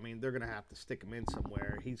deal. I mean, they're going to have to stick him in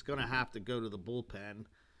somewhere. He's going to have to go to the bullpen.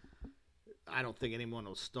 I don't think anyone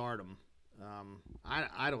will start him.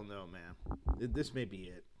 I don't know, man. This may be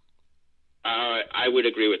it. I would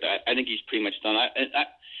agree with that. I think he's pretty much done.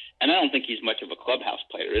 And I don't think he's much of a clubhouse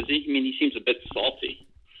player, is he? I mean, he seems a bit salty.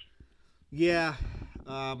 Yeah.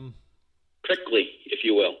 Prickly, if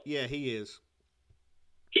you will. Yeah, he is.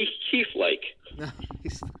 He's Chief-like. No,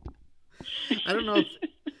 I don't know.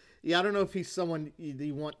 I don't know if he's someone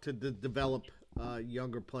you want to develop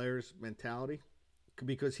younger players' mentality,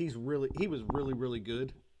 because he was really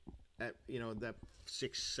good at that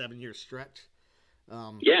 6-7 year stretch.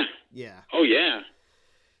 Yeah. Yeah. Oh yeah.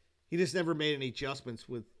 He just never made any adjustments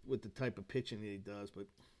with the type of pitching that he does. But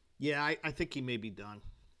yeah, I think he may be done.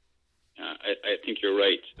 I think you're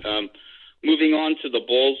right. Moving on to the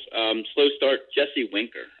Bulls, slow start, Jesse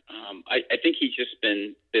Winker. I think he's just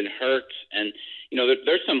been hurt, and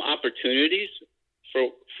there's some opportunities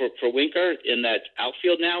for Winker in that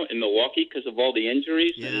outfield now in Milwaukee because of all the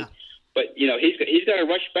injuries. Yeah. But he's got to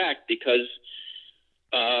rush back because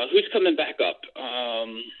who's coming back up?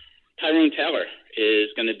 Tyrone Taylor is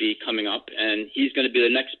going to be coming up, and he's going to be the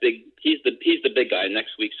next big. He's the big guy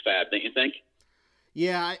next week's Fab, don't you think?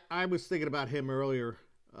 Yeah, I was thinking about him earlier.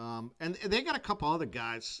 And they got a couple other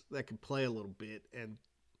guys that can play a little bit,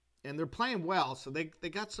 and they're playing well, so they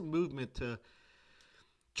got some movement to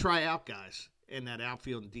try out guys in that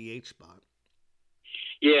outfield and DH spot.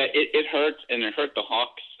 Yeah, it hurts, and it hurt the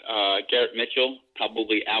Hawks. Garrett Mitchell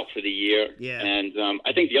probably out for the year. Yeah. And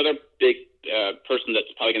I think the other big person that's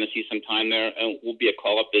probably going to see some time there and will be a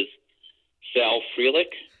call-up is Sal Frelick.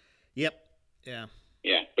 Yep. Yeah.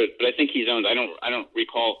 Yeah, but I think he's owned. I don't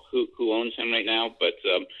recall who owns him right now, but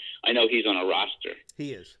I know he's on a roster.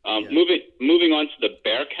 He is. Yeah. Moving on to the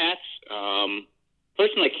Bearcats.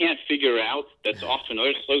 Person I can't figure out that's off to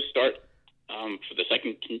another slow start for the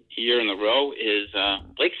second year in a row is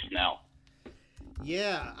Blake Snell.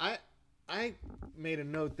 Yeah, I made a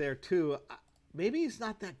note there too. Maybe he's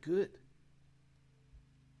not that good.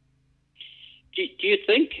 Do you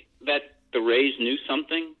think that the Rays knew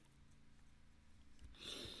something?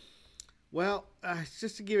 Well,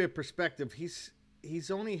 just to give you a perspective, he's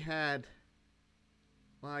only had,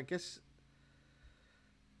 well, I guess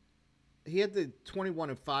he had the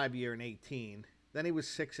 21-5 year in 18. Then he was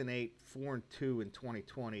 6-8, 4-2 in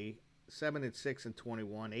 2020, 7-6 in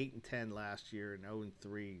 21, 8-10 last year, and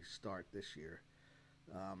 0-3 start this year.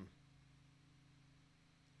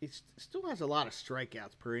 He still has a lot of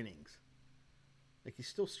strikeouts per innings. Like, he's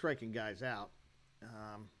still striking guys out.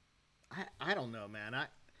 I don't know, man.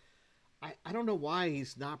 I don't know why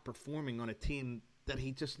he's not performing on a team that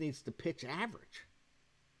he just needs to pitch average.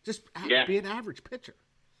 Just be an average pitcher.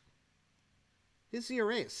 His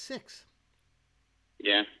ERA is 6.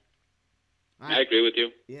 Yeah. I agree with you.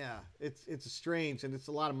 Yeah, it's strange, and it's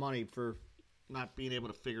a lot of money for not being able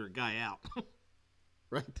to figure a guy out.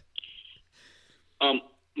 Right?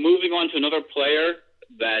 Moving on to another player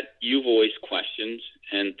that you've always questioned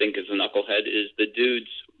and think is a knucklehead is the Dude's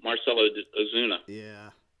Marcelo Ozuna.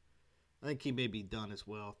 Yeah. I think he may be done as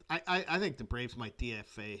well. I think the Braves might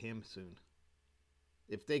DFA him soon.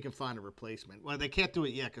 If they can find a replacement. Well, they can't do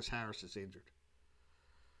it yet because Harris is injured.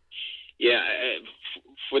 Yeah,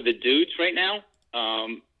 for the Dudes right now,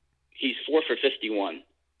 he's 4 for 51.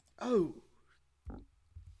 Oh.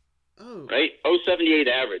 Right? 0.78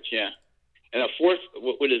 average, yeah. And a fourth,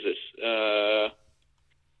 what is this?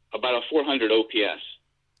 About a 400 OPS.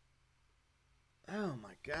 Oh,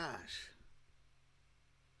 my gosh.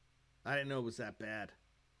 I didn't know it was that bad.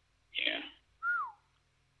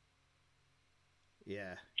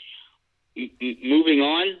 Yeah. Yeah. Moving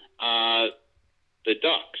on, the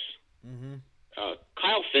Ducks. Mm-hmm.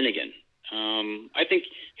 Kyle Finnegan. I think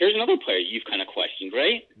here's another player you've kind of questioned,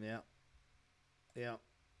 right? Yeah. Yeah.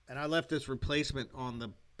 And I left this replacement on the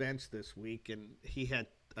bench this week, and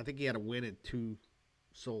I think he had a win and 2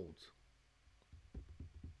 solds.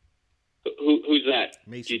 Who's that?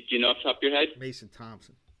 Mason. Do you know off the top of your head? Mason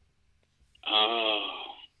Thompson. Oh,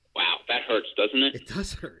 wow. That hurts, doesn't it? It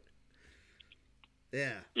does hurt.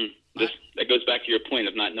 Yeah. That goes back to your point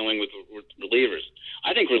of not knowing with relievers.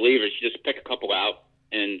 I think relievers, you just pick a couple out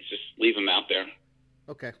and just leave them out there.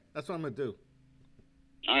 Okay. That's what I'm going to do.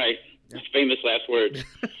 All right. Yep. Famous last words.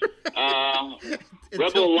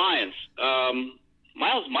 Rebel Alliance.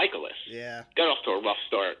 Miles Michaelis. Yeah. Got off to a rough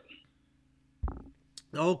start.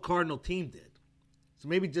 The whole Cardinal team did. So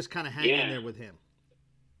maybe just kind of hang in there with him.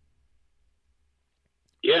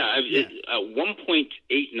 Yeah,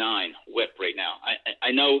 1.89 whip right now.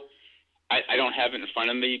 I know I don't have it in front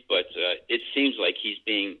of me, but it seems like he's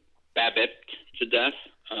being babbipped to death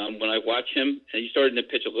when I watch him. And he's starting to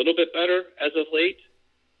pitch a little bit better as of late.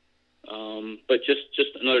 But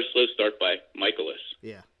just another slow start by Michaelis.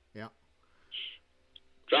 Yeah.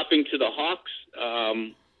 Dropping to the Hawks,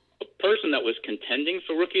 a person that was contending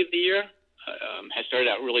for Rookie of the Year has started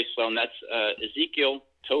out really slow, and that's Ezequiel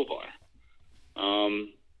Tovar.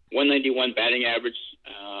 191 batting average,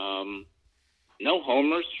 no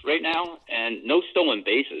homers right now, and no stolen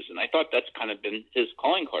bases. And I thought that's kind of been his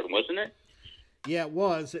calling card, wasn't it? Yeah, it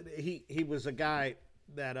was. He was a guy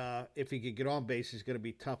that if he could get on base, he's going to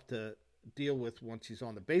be tough to deal with once he's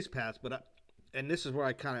on the base paths. But and this is where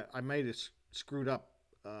I might have screwed up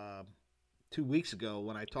 2 weeks ago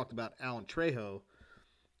when I talked about Alan Trejo,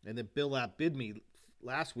 and then Bill outbid me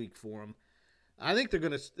last week for him. I think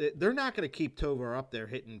they're not going to keep Tovar up there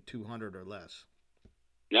hitting 200 or less.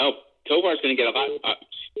 No, Tovar's going to get a lot.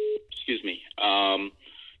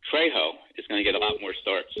 Trejo is going to get a lot more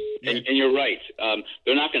starts. Yeah. And you're right.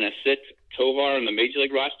 They're not going to sit Tovar on the Major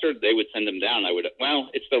League roster. They would send him down.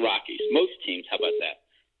 It's the Rockies. Most teams, how about that,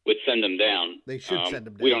 would send him down. They should send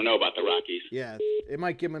him down. We don't know about the Rockies. Yeah, it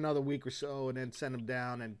might give him another week or so and then send him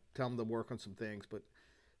down and tell him to work on some things. But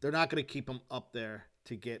they're not going to keep him up there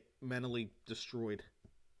to get mentally destroyed.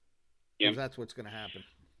 Yeah. That's what's going to happen.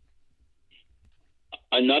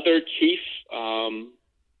 Another chief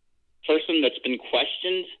person that's been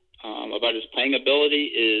questioned about his playing ability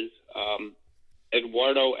is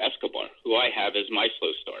Eduardo Escobar, who I have as my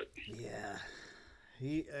slow start.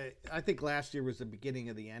 Yeah. I think last year was the beginning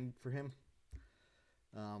of the end for him.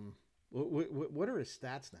 What are his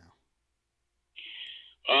stats now?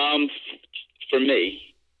 For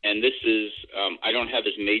me, and this is I don't have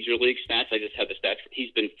his major league stats. I just have the stats. He's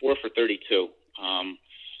been 4 for 32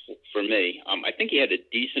 for me. I think he had a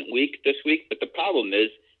decent week this week, but the problem is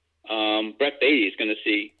Brett Beatty is going to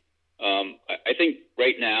see. I think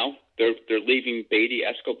right now they're leaving Beatty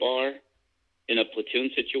Escobar in a platoon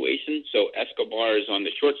situation, so Escobar is on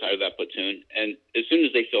the short side of that platoon. And as soon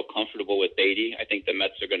as they feel comfortable with Beatty, I think the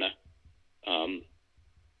Mets are going to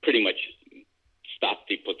pretty much stop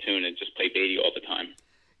the platoon and just play Beatty all the time.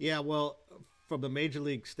 Yeah, well, from the major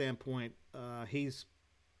league standpoint, he's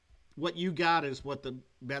what you got is what the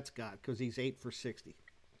Mets got because he's 8 for 60.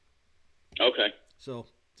 Okay. So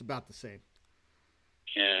it's about the same.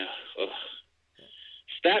 Yeah. Ugh.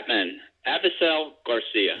 Statman, Avisel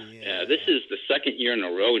Garcia. Yeah, this is the second year in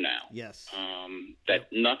a row now. Yes. That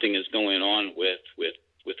nothing is going on with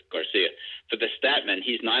Garcia. For the Statman,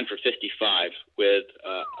 he's 9 for 55 with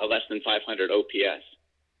a less than 500 OPS.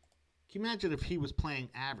 Can you imagine if he was playing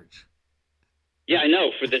average? Yeah, I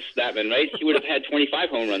know. For this Statman, right? He would have had 25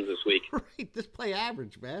 home runs this week. Right. Just play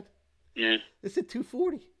average, man. Yeah. It's at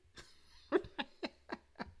 240.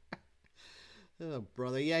 Oh,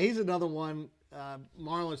 brother. Yeah, he's another one.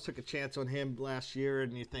 Marlins took a chance on him last year,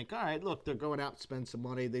 and you think, all right, look, they're going out and spend some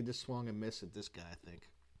money. They just swung and missed at this guy, I think.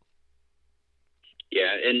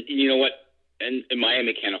 Yeah, and you know what? And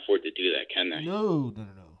Miami can't afford to do that, can they? No.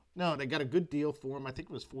 No, they got a good deal for him. I think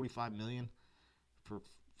it was $45 million for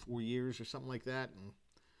 4 years or something like that. And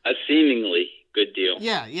a seemingly good deal.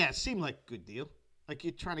 Yeah, it seemed like a good deal. Like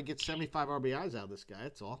you're trying to get 75 RBIs out of this guy,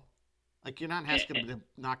 that's all. Like you're not asking him to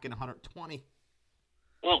knock in 120.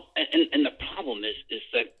 Well, and the problem is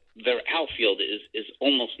that their outfield is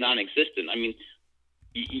almost non-existent. I mean,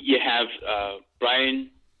 you have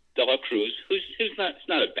Brian De La Cruz, who's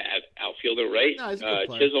not a bad outfielder, right? No, he's a good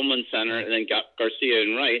player. Chisholm in center, and then Garcia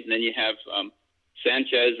in right, and then you have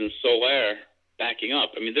Sanchez and Soler backing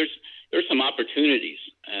up. I mean, there's some opportunities,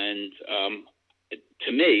 and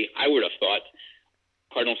to me, I would have thought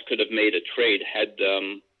Cardinals could have made a trade had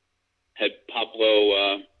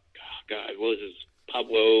Pablo. God, what was his?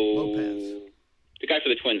 Pablo Lopez. The guy for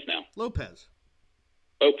the Twins now. Lopez,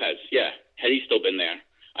 yeah. Had he still been there,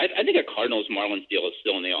 I think a Cardinals-Marlins deal is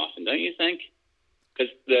still in the offing, don't you think? Because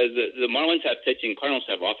the Marlins have pitching, Cardinals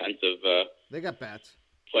have offensive. They got bats.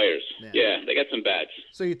 Players, yeah, they got some bats.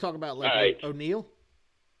 So you talk about like right. O'Neill,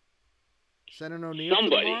 Senator O'Neill.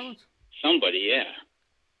 Somebody, yeah.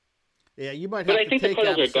 Yeah, you might have but to I think take the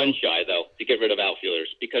Cardinals are gun shy though to get rid of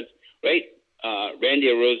outfielders because Randy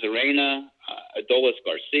Arozarena, Adolis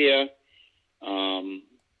Garcia,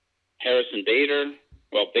 Harrison Bader.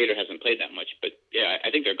 Well, Bader hasn't played that much, but yeah,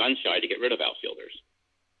 I think they're gun shy to get rid of outfielders.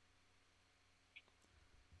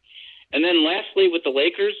 And then lastly, with the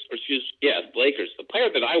Lakers, the Lakers, the player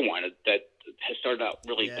that I wanted that has started out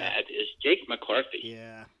really bad is Jake McCarthy.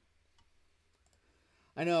 Yeah.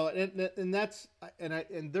 I know, and that's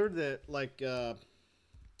and they're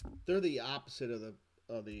they're the opposite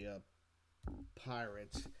of the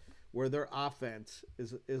Pirates, where their offense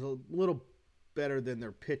is a little better than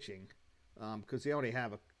their pitching, because they only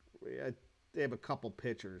have a couple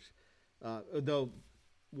pitchers, though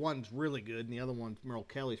one's really good and the other one, Merrill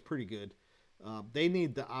Kelly's pretty good. They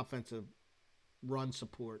need the offensive run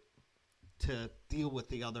support to deal with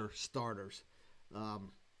the other starters,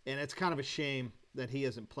 and it's kind of a shame that he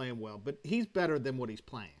isn't playing well, but he's better than what he's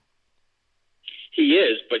playing. He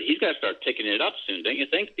is, but he's got to start picking it up soon, don't you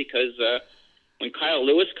think? Because when Kyle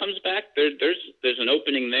Lewis comes back, there's an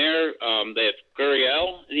opening there. They have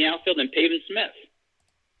Gurriel in the outfield and Pavin Smith.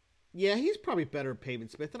 Yeah, he's probably better at Pavin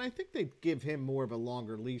Smith, and I think they'd give him more of a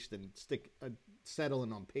longer leash than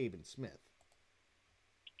settling on Pavin Smith.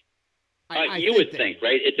 You would think,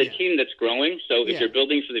 right? It's a team that's growing, so if you're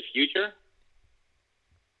building for the future.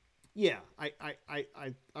 Yeah, I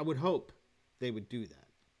would hope they would do that.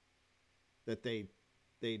 That they'd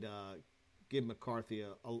give McCarthy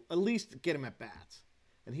at least get him at bats,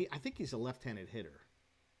 and I think he's a left-handed hitter.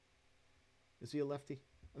 Is he a lefty?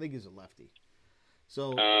 I think he's a lefty.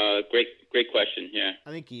 So great question. Yeah,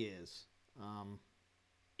 I think he is.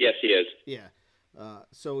 Yes, he is. Yeah.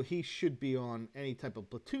 So he should be on any type of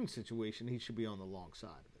platoon situation. He should be on the long side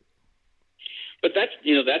of it. But that's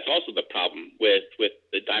also the problem with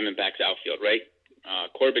the Diamondbacks outfield, right?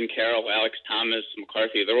 Corbin Carroll, Alex Thomas,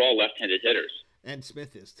 McCarthy, they're all left-handed hitters. And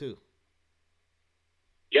Smith is too.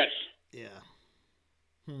 Yes. Yeah.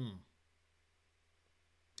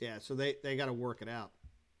 Yeah, so they got to work it out.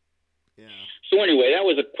 Yeah. So anyway, that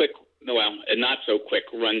was a not so quick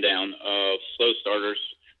rundown of slow starters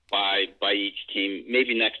by each team.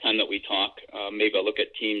 Maybe next time that we talk, maybe I'll look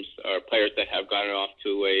at teams or players that have gotten off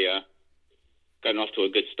to a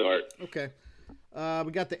good start. Okay.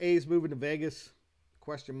 We got the A's moving to Vegas. ?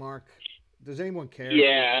 Does anyone care?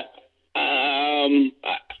 Yeah. I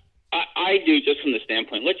do, just from the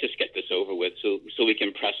standpoint, let's just get this over with so we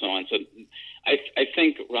can press on. So I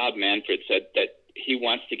think Rob Manfred said that he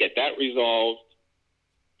wants to get that resolved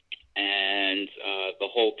and the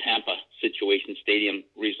whole Tampa situation, stadium,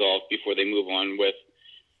 resolved before they move on with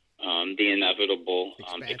the inevitable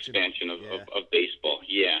expansion of baseball.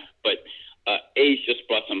 Yeah, but A's just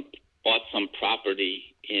bought some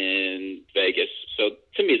property in Vegas, so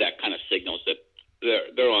to me that kind of signals that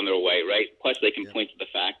they're on their way, right? Plus, they can point to the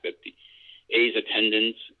fact that the A's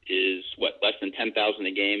attendance is less than 10,000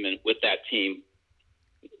 a game, and with that team,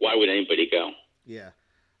 why would anybody go? Yeah.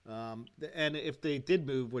 And if they did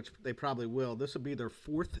move, which they probably will, this will be their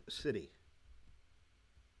fourth city.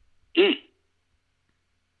 So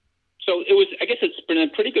I guess it's been a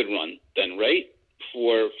pretty good run then, right?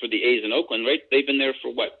 For the A's in Oakland, right? They've been there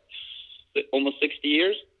for almost 60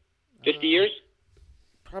 years? 50 years?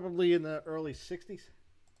 Probably in the early 60s.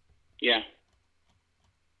 Yeah.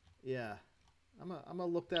 Yeah. I'm gonna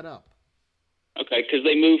look that up. Okay, because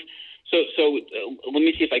they moved. So let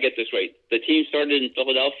me see if I get this right. The team started in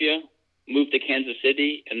Philadelphia, moved to Kansas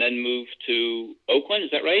City, and then moved to Oakland.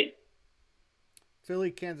 Is that right?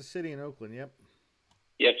 Philly, Kansas City, and Oakland. Yep.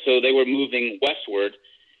 Yep. So they were moving westward,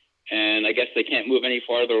 and I guess they can't move any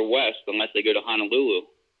farther west unless they go to Honolulu.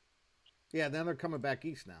 Yeah. Then they're coming back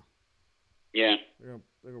east now. Yeah. They're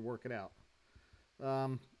gonna work it out.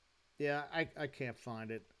 Yeah. I can't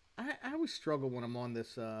find it. I always struggle when I'm on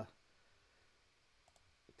this.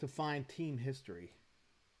 To find team history.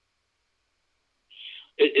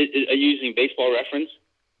 Are you using Baseball Reference?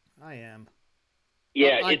 I am.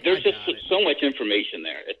 Yeah, there's just so much information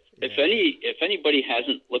there. If anybody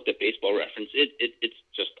hasn't looked at Baseball Reference, it's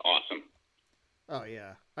just awesome. Oh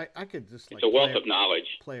yeah, I could just it's a wealth of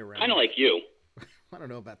knowledge. Play around. Kind of like you. I don't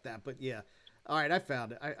know about that, but yeah. All right, I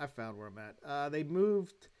found it. I found where I'm at. They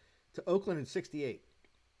moved to Oakland in '68,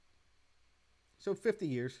 so 50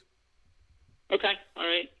 years. Okay, all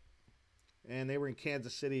right. And they were in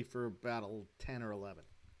Kansas City for about 10 or 11.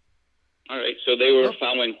 All right, so they were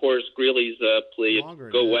following Horace Greeley's plea,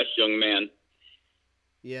 "Go West, young man."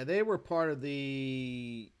 Yeah, they were part of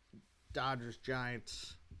the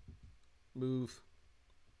Dodgers-Giants move.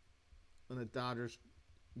 When the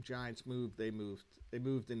Dodgers-Giants moved, they moved. They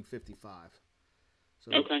moved in '55.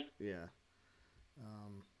 So, okay. Yeah.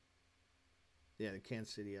 The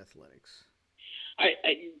Kansas City Athletics.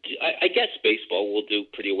 I guess baseball will do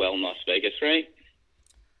pretty well in Las Vegas, right?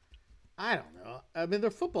 I don't know. I mean,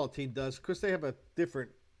 their football team does because they have a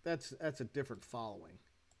different. That's a different following.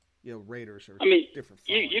 Raiders are I mean, different.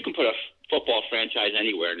 you can put a football franchise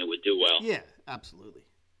anywhere and it would do well. Yeah, absolutely.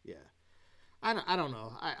 Yeah. I don't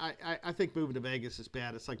know. I think moving to Vegas is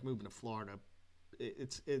bad. It's like moving to Florida.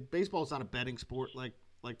 Baseball's not a betting sport like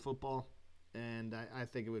football, and I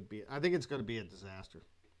think it would be. I think it's going to be a disaster.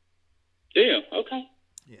 Do you? Okay.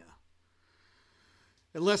 Yeah.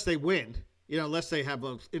 Unless they win, unless they have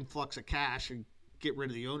an influx of cash and get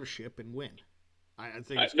rid of the ownership and win. I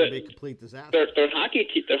think it's going to be a complete disaster. Their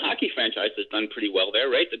hockey franchise has done pretty well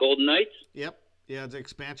there, right? The Golden Knights. Yep. Yeah, the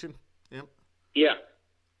expansion. Yep. Yeah.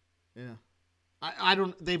 Yeah. I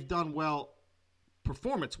don't. They've done well,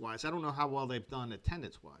 performance-wise. I don't know how well they've done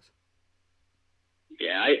attendance-wise.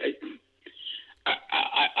 Yeah,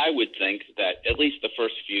 I would think that at least the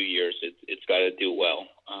first few years it's got to do well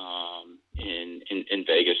in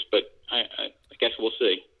Vegas, but I guess we'll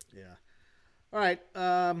see. Yeah. All right.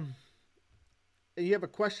 You have a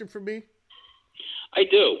question for me? I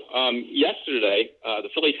do. Yesterday, the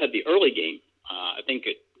Phillies had the early game. I think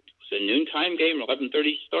it was a noontime game,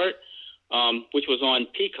 11:30 start, which was on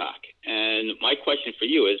Peacock. And my question for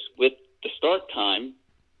you is, with the start time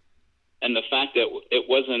and the fact that it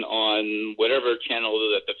wasn't on whatever channel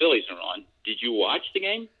that the Phillies are on, did you watch the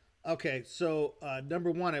game? Okay, so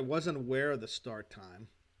number one, I wasn't aware of the start time,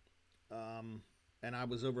 and I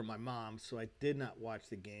was over at my mom's, so I did not watch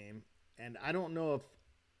the game. And I don't know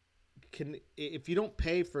if you don't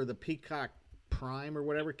pay for the Peacock Prime or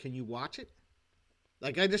whatever, can you watch it?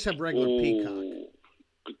 Like, I just have regular Peacock.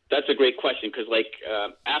 That's a great question because,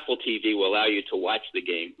 Apple TV will allow you to watch the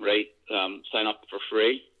game, right? Sign up for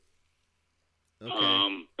free.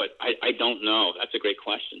 Okay. But I don't know. That's a great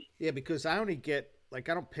question. Yeah, because I only get, I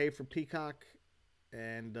don't pay for Peacock,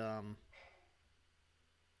 and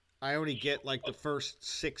I only get, the first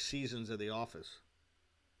 6 seasons of The Office.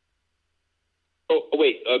 Oh,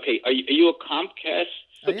 wait. Okay. Are you a Comcast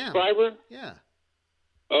subscriber? I am. Yeah.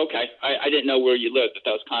 Okay. I didn't know where you lived, but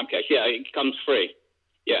that was Comcast. Yeah, it comes free.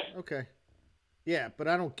 Yeah. Okay. Yeah, but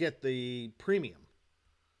I don't get the premium.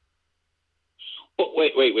 Oh,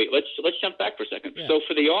 wait. Let's jump back for a second. Yeah. So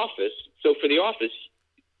for The Office,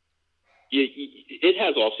 it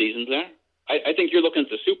has all seasons there. I think you're looking at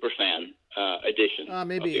the Superfan edition.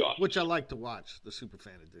 Maybe, of The Office. which I like to watch, the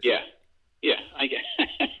Superfan edition. Yeah. I get.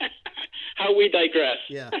 How we digress.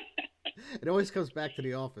 Yeah. It always comes back to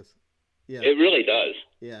The Office. Yeah. It really does.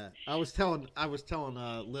 Yeah. I was telling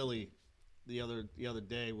Lily the other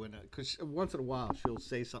day because once in a while she'll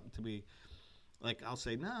say something to me, I'll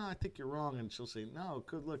say, "No, I think you're wrong," and she'll say, "No,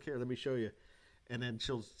 good, look here, let me show you," and then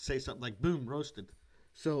she'll say something like, "Boom, roasted."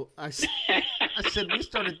 So I said we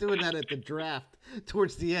started doing that at the draft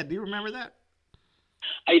towards the end. Do you remember that?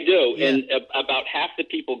 I do, Yeah. and about half the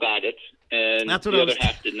people got it, and That's what the I other was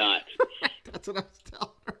half did not. That's what I was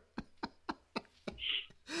telling her.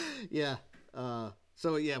 Yeah.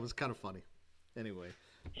 So yeah, it was kind of funny. Anyway.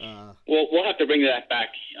 Well, we'll have to bring that back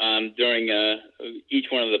during each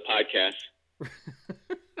one of the podcasts.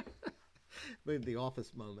 Maybe the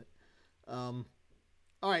Office moment. All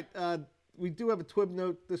right. We do have a Twib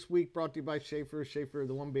note this week brought to you by Schaefer. Schaefer,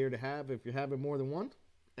 the one beer to have if you're having more than one.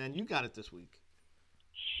 And you got it this week.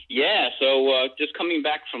 Yeah, so just coming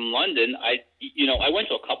back from London, I went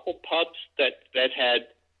to a couple pubs that had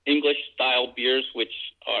English-style beers, which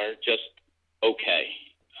are just okay.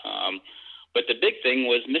 But the big thing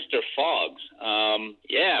was Mr. Fogg's.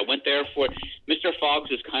 I went there for Mr.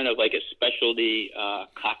 Fogg's is kind of like a specialty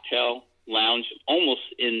cocktail lounge, almost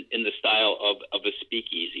in the style of a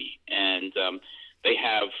speakeasy, and they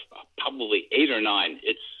have probably 8 or 9.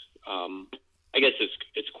 It's I guess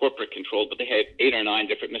it's corporate controlled, but they have 8 or 9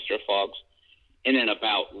 different Mr. Fogg's in and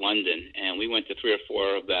about London, and we went to 3 or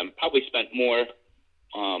 4 of them. Probably spent more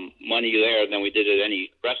money there than we did at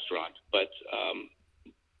any restaurant, but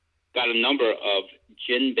got a number of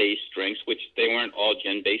gin-based drinks, which they weren't all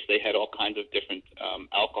gin-based. They had all kinds of different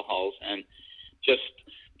alcohols, and just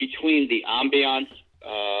between the ambiance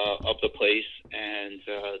of the place and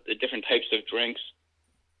the different types of drinks,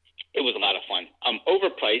 it was a lot of fun.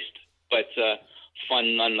 Overpriced, but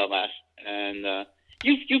fun nonetheless. And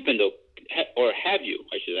you've been to, or have you,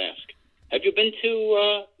 I should ask, have you been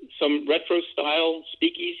to some retro-style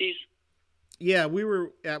speakeasies? Yeah, we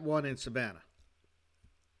were at one in Savannah.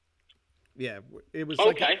 Yeah, it was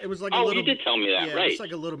okay. It was like a little. You did tell me that, yeah, right? It was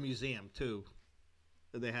like a little museum too.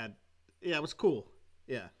 That they had. Yeah, it was cool.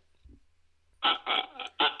 Yeah.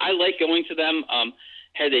 I like going to them.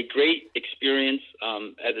 Had a great experience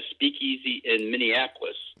at a speakeasy in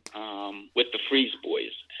Minneapolis with the Freeze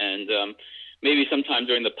Boys, and maybe sometime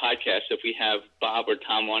during the podcast, if we have Bob or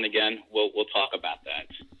Tom on again, we'll talk about that.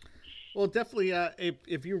 Well, definitely.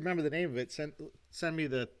 If you remember the name of it, send me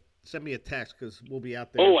the send me a text because we'll be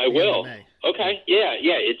out there. Oh, I at the end of will. May. Okay. Yeah.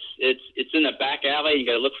 It's in the back alley. You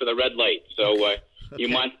got to look for the red light. So you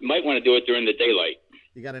might want to do it during the daylight.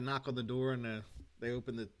 You got to knock on the door and they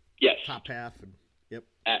open the top half and yep.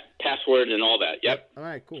 Password and all that. Yep. All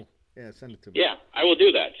right. Cool. Yeah. Send it to me. Yeah, I will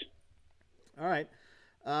do that. All right.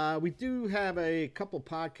 We do have a couple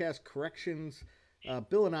podcast corrections.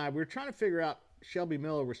 Bill and I, we were trying to figure out. Shelby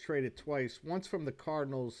Miller was traded twice. Once from the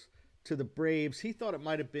Cardinals to the Braves. He thought it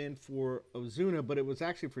might have been for Ozuna, but it was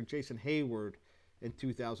actually for Jason Hayward in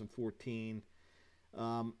 2014.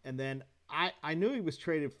 And then I knew he was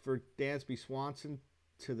traded for Dansby Swanson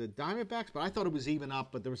to the Diamondbacks, but I thought it was even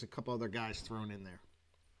up, but there was a couple other guys thrown in there.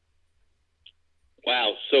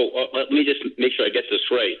 Wow. So let me just make sure I get this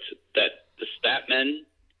right, that the Statmen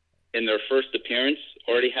in their first appearance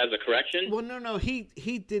already has a correction? Well, no. He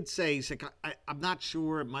did say, he's like, I'm not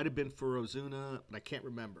sure. It might have been for Ozuna, but I can't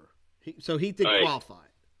remember. So he did qualify.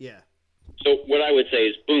 Yeah. So what I would say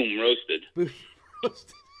is, boom, roasted. Boom,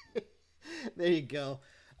 roasted. There you go.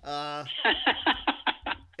 And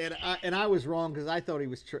I was wrong because I thought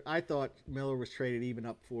I thought Miller was traded even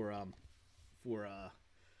up for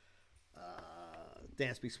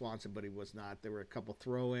Dansby Swanson, but he was not. There were a couple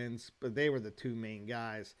throw-ins, but they were the two main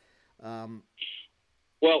guys. Well,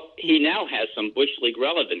 he now has some Bush League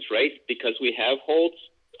relevance, right? Because we have Holtz.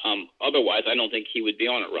 Otherwise, I don't think he would be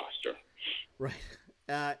on a roster. Right.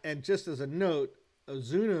 And just as a note,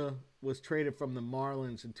 Ozuna was traded from the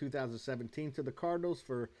Marlins in 2017 to the Cardinals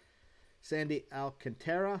for Sandy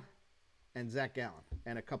Alcantara and Zach Gallen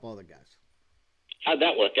and a couple other guys. How'd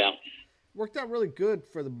that work out? Worked out really good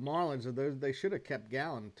for the Marlins. They should have kept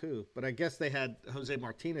Gallen, too. But I guess they had Jose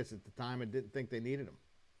Martinez at the time and didn't think they needed him.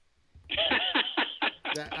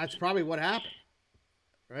 That's probably what happened,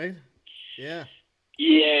 right? Yeah.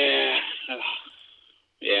 Yeah.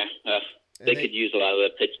 Yeah. They could use a lot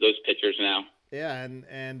of those pitchers now. Yeah,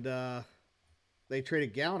 and they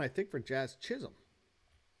traded Gallen, I think, for Jazz Chisholm.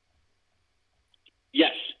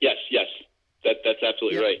 Yes. That's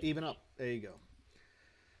absolutely right. Even up. There you go.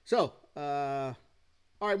 So, all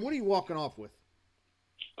right, what are you walking off with?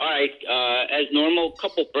 All right, as normal,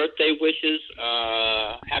 couple birthday wishes.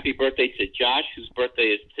 Happy birthday to Josh, whose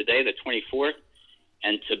birthday is today, the 24th,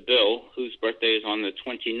 and to Bill, whose birthday is on the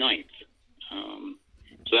 29th.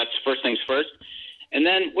 So that's first things first. And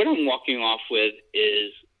then what I'm walking off with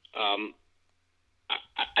is,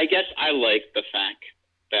 I guess I like the fact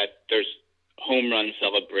that there's home run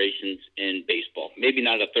celebrations in baseball. Maybe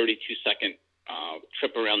not a 32-second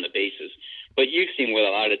trip around the bases, but you've seen what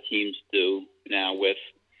a lot of teams do now with,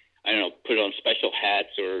 I don't know, put on special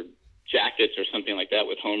hats or jackets or something like that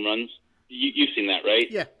with home runs. You've seen that, right?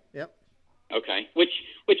 Yeah. Yep. Okay. Which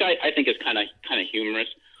I think is kind of humorous.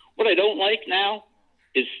 What I don't like now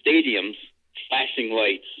is stadiums flashing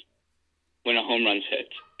lights when a home run's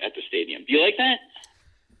hit at the stadium. Do you like that?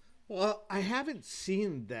 Well, I haven't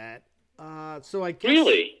seen that. So I guess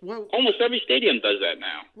really, well, almost every stadium does that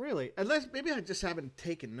now. Really, unless maybe I just haven't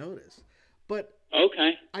taken notice. But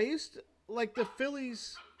okay, I used to, like the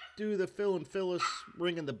Phillies do the Phil and Phyllis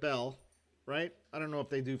ringing the bell, right? I don't know if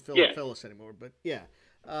they do Phil and Phyllis anymore, but yeah.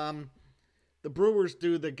 The Brewers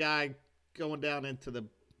do the guy going down into the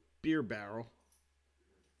beer barrel.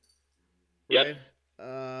 Right? Yep.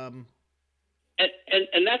 And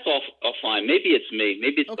that's all fine. Maybe it's me.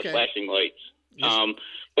 Maybe it's the flashing lights. Yes.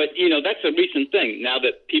 But that's a recent thing. Now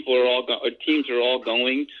that people are teams are all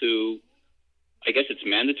going to, I guess it's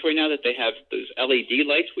mandatory now that they have those LED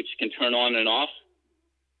lights which can turn on and off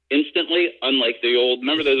instantly. Unlike the old,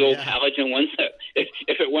 remember those old halogen ones that if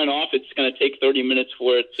it went off, it's going to take 30 minutes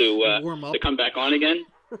for it to warm up, to come back on again.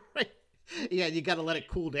 Right. Yeah, you got to let it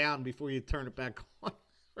cool down before you turn it back on.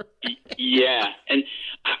 Yeah, and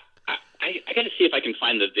I got to see if I can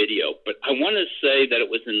find the video, but I want to say that it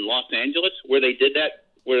was in Los Angeles where they did that,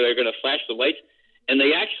 where they're going to flash the lights, and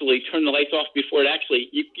they actually turned the lights off before it actually,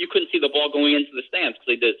 you couldn't see the ball going into the stands because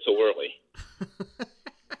they did it so early.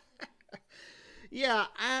 Yeah,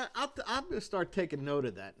 I'm going to start taking note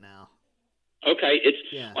of that now. Okay, it's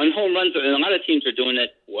on home runs, and a lot of teams are doing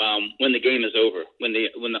it when the game is over.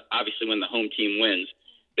 Obviously when the home team wins,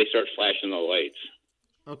 they start flashing the lights.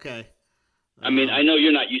 Okay. I mean, I know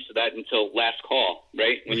you're not used to that until last call,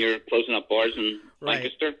 right? When you're closing up bars in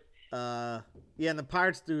Lancaster. Yeah, and the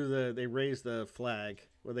Pirates they raise the flag.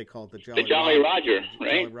 What do they call it? The Jolly Roger,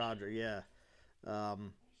 right? Jolly Roger, yeah.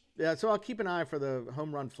 Yeah, so I'll keep an eye for the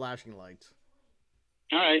home run flashing lights.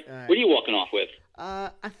 All right. What are you walking off with?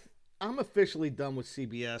 I'm officially done with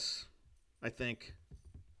CBS, I think.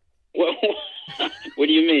 Well, what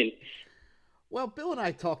do you mean? Well, Bill and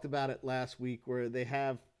I talked about it last week where they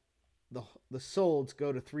have the solds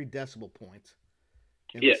go to 3 decimal points.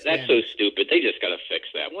 Yeah, that's so stupid. They just got to fix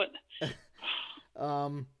that. What?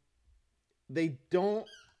 They don't.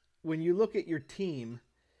 When you look at your team,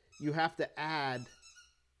 you have to add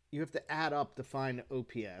up to find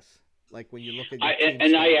OPS. Like when you look at your team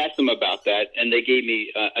and stats. I asked them about that, and they gave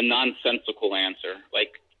me a nonsensical answer.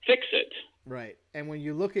 Like, fix it. Right. And when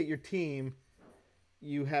you look at your team,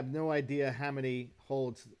 you have no idea how many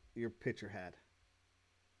holds your pitcher had.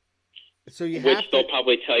 So they'll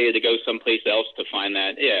probably tell you to go someplace else to find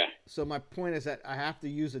that. Yeah. So my point is that I have to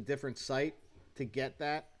use a different site to get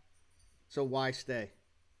that. So why stay?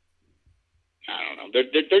 I don't know.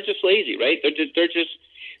 They're just lazy, right? They're just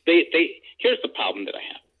here's the problem that I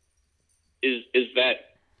have is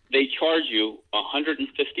that they charge you $150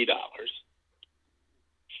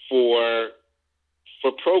 for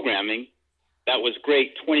programming that was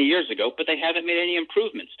great 20 years ago, but they haven't made any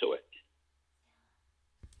improvements to it.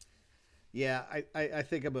 Yeah, I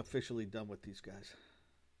think I'm officially done with these guys.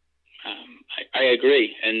 I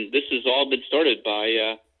agree, and this has all been started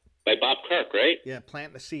by Bob Kirk, right? Yeah,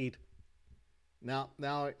 planting the seed. Now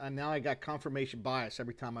I got confirmation bias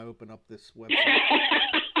every time I open up this website.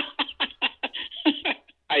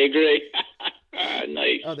 I agree.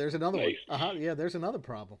 Nice. Oh, there's another one. Yeah, there's another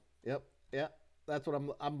problem. Yep. Yeah, that's what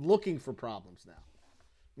I'm looking for problems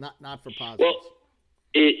now, not for positives. Well,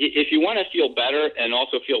 if you want to feel better and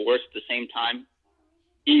also feel worse at the same time,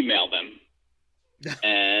 email them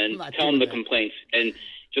and tell them the complaints, and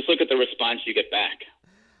just look at the response you get back.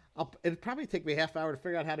 It'd probably take me a half hour to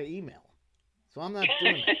figure out how to email, so I'm not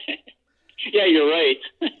doing that. Yeah, you're right.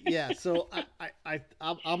 Yeah, so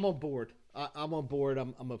I'm on board. I'm on board.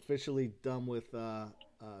 I'm officially done with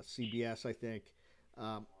CBS. I think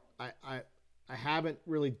I haven't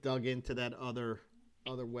really dug into that other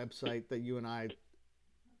website that you and I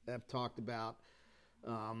have talked about.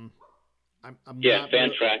 I'm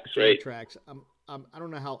Fantrax, right? Fantrax. I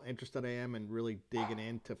don't know how interested I am in really digging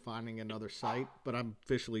into finding another site, but I'm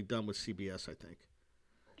officially done with CBS, I think.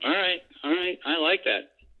 All right. I like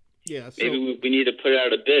that. Yeah. So, maybe we need to put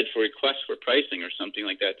out a bid for requests for pricing or something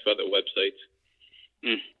like that to other websites.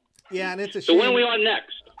 Yeah, and it's a shame. So when are we on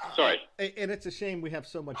next? Sorry. And it's a shame we have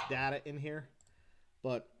so much data in here,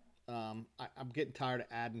 but I'm getting tired of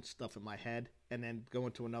adding stuff in my head and then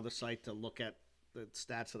going to another site to look at the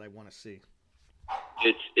stats that I want to see.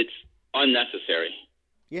 It's unnecessary.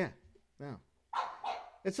 Yeah, no.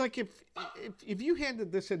 It's like if you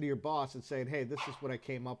handed this into your boss and saying, "Hey, this is what I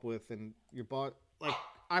came up with," and your boss, like,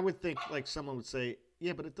 I would think like someone would say,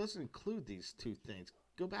 "Yeah, but it doesn't include these 2 things.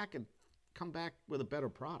 Go back and come back with a better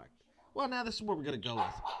product." Well, now this is what we're going to go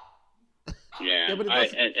with. Yeah,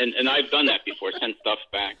 and I've done that before. Send stuff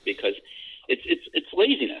back because it's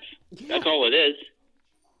laziness. Yeah. That's all it is.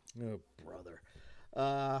 Oh, brother.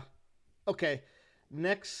 Okay.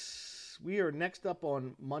 We are next up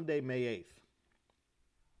on Monday, May 8th.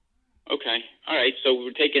 Okay. All right. So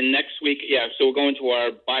we're taking next week. Yeah. So we're going to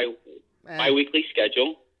our bi-weekly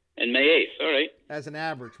schedule and May 8th. All right. As an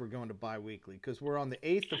average, we're going to bi-weekly because we're on the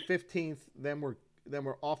 8th, the 15th. Then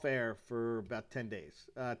we're off air for about 10 days.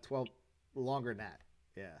 12 longer than that.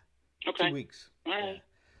 Yeah. Okay. 2 weeks. All right.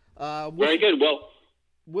 Yeah. Very good. Well,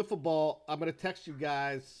 wiffle ball. I'm going to text you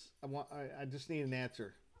guys. I just need an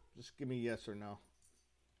answer. Just give me a yes or no.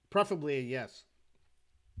 Preferably a yes.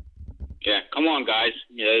 Yeah, come on, guys.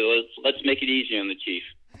 Yeah, let's make it easy on the Chief.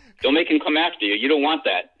 Don't make him come after you. You don't want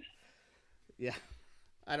that. Yeah,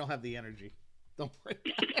 I don't have the energy. Don't worry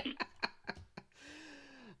about it.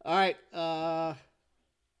 All right.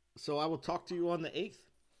 So I will talk to you on the 8th.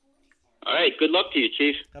 All right. Good luck to you,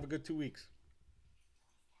 Chief. Have a good 2 weeks.